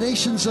world, and the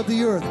nations of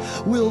the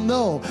earth will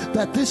know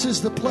that this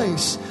is the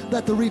place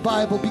that the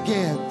revival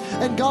began.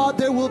 And God,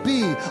 there will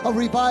be a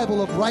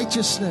revival of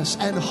righteousness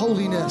and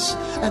holiness,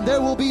 and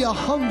there will be a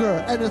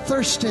hunger and a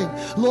thirsting,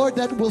 Lord,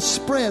 that will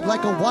spread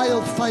like a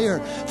wildfire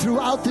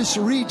throughout this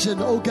region,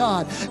 oh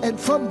God. And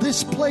from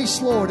this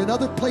place, Lord, and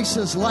other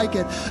places like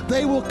it,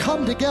 they will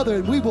come together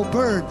and we will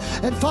burn.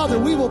 And Father,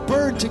 we will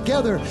burn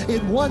together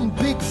in one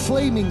big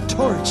flaming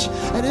torch,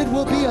 and it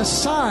will be a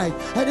sign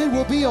and it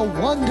will be a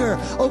wonder,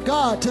 oh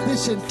God, to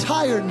this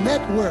entire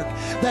network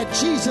that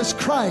Jesus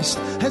Christ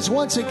has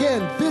once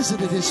again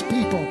visited his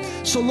people.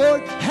 So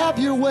Lord, have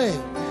your way.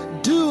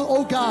 Do,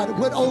 oh God,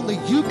 what only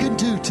you can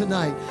do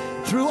tonight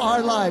through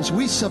our lives.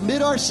 We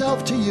submit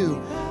ourselves to you,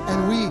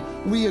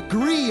 and we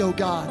agree, oh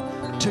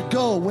God, to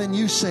go when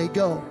you say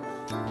go.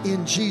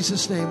 In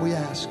Jesus' name we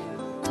ask.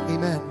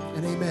 Amen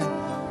and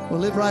amen. Well,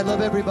 live right,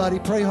 love everybody.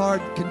 Pray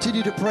hard.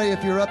 Continue to pray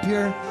if you're up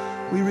here.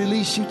 We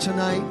release you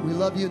tonight. We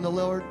love you in the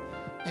Lord,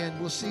 and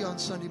we'll see you on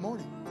Sunday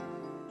morning.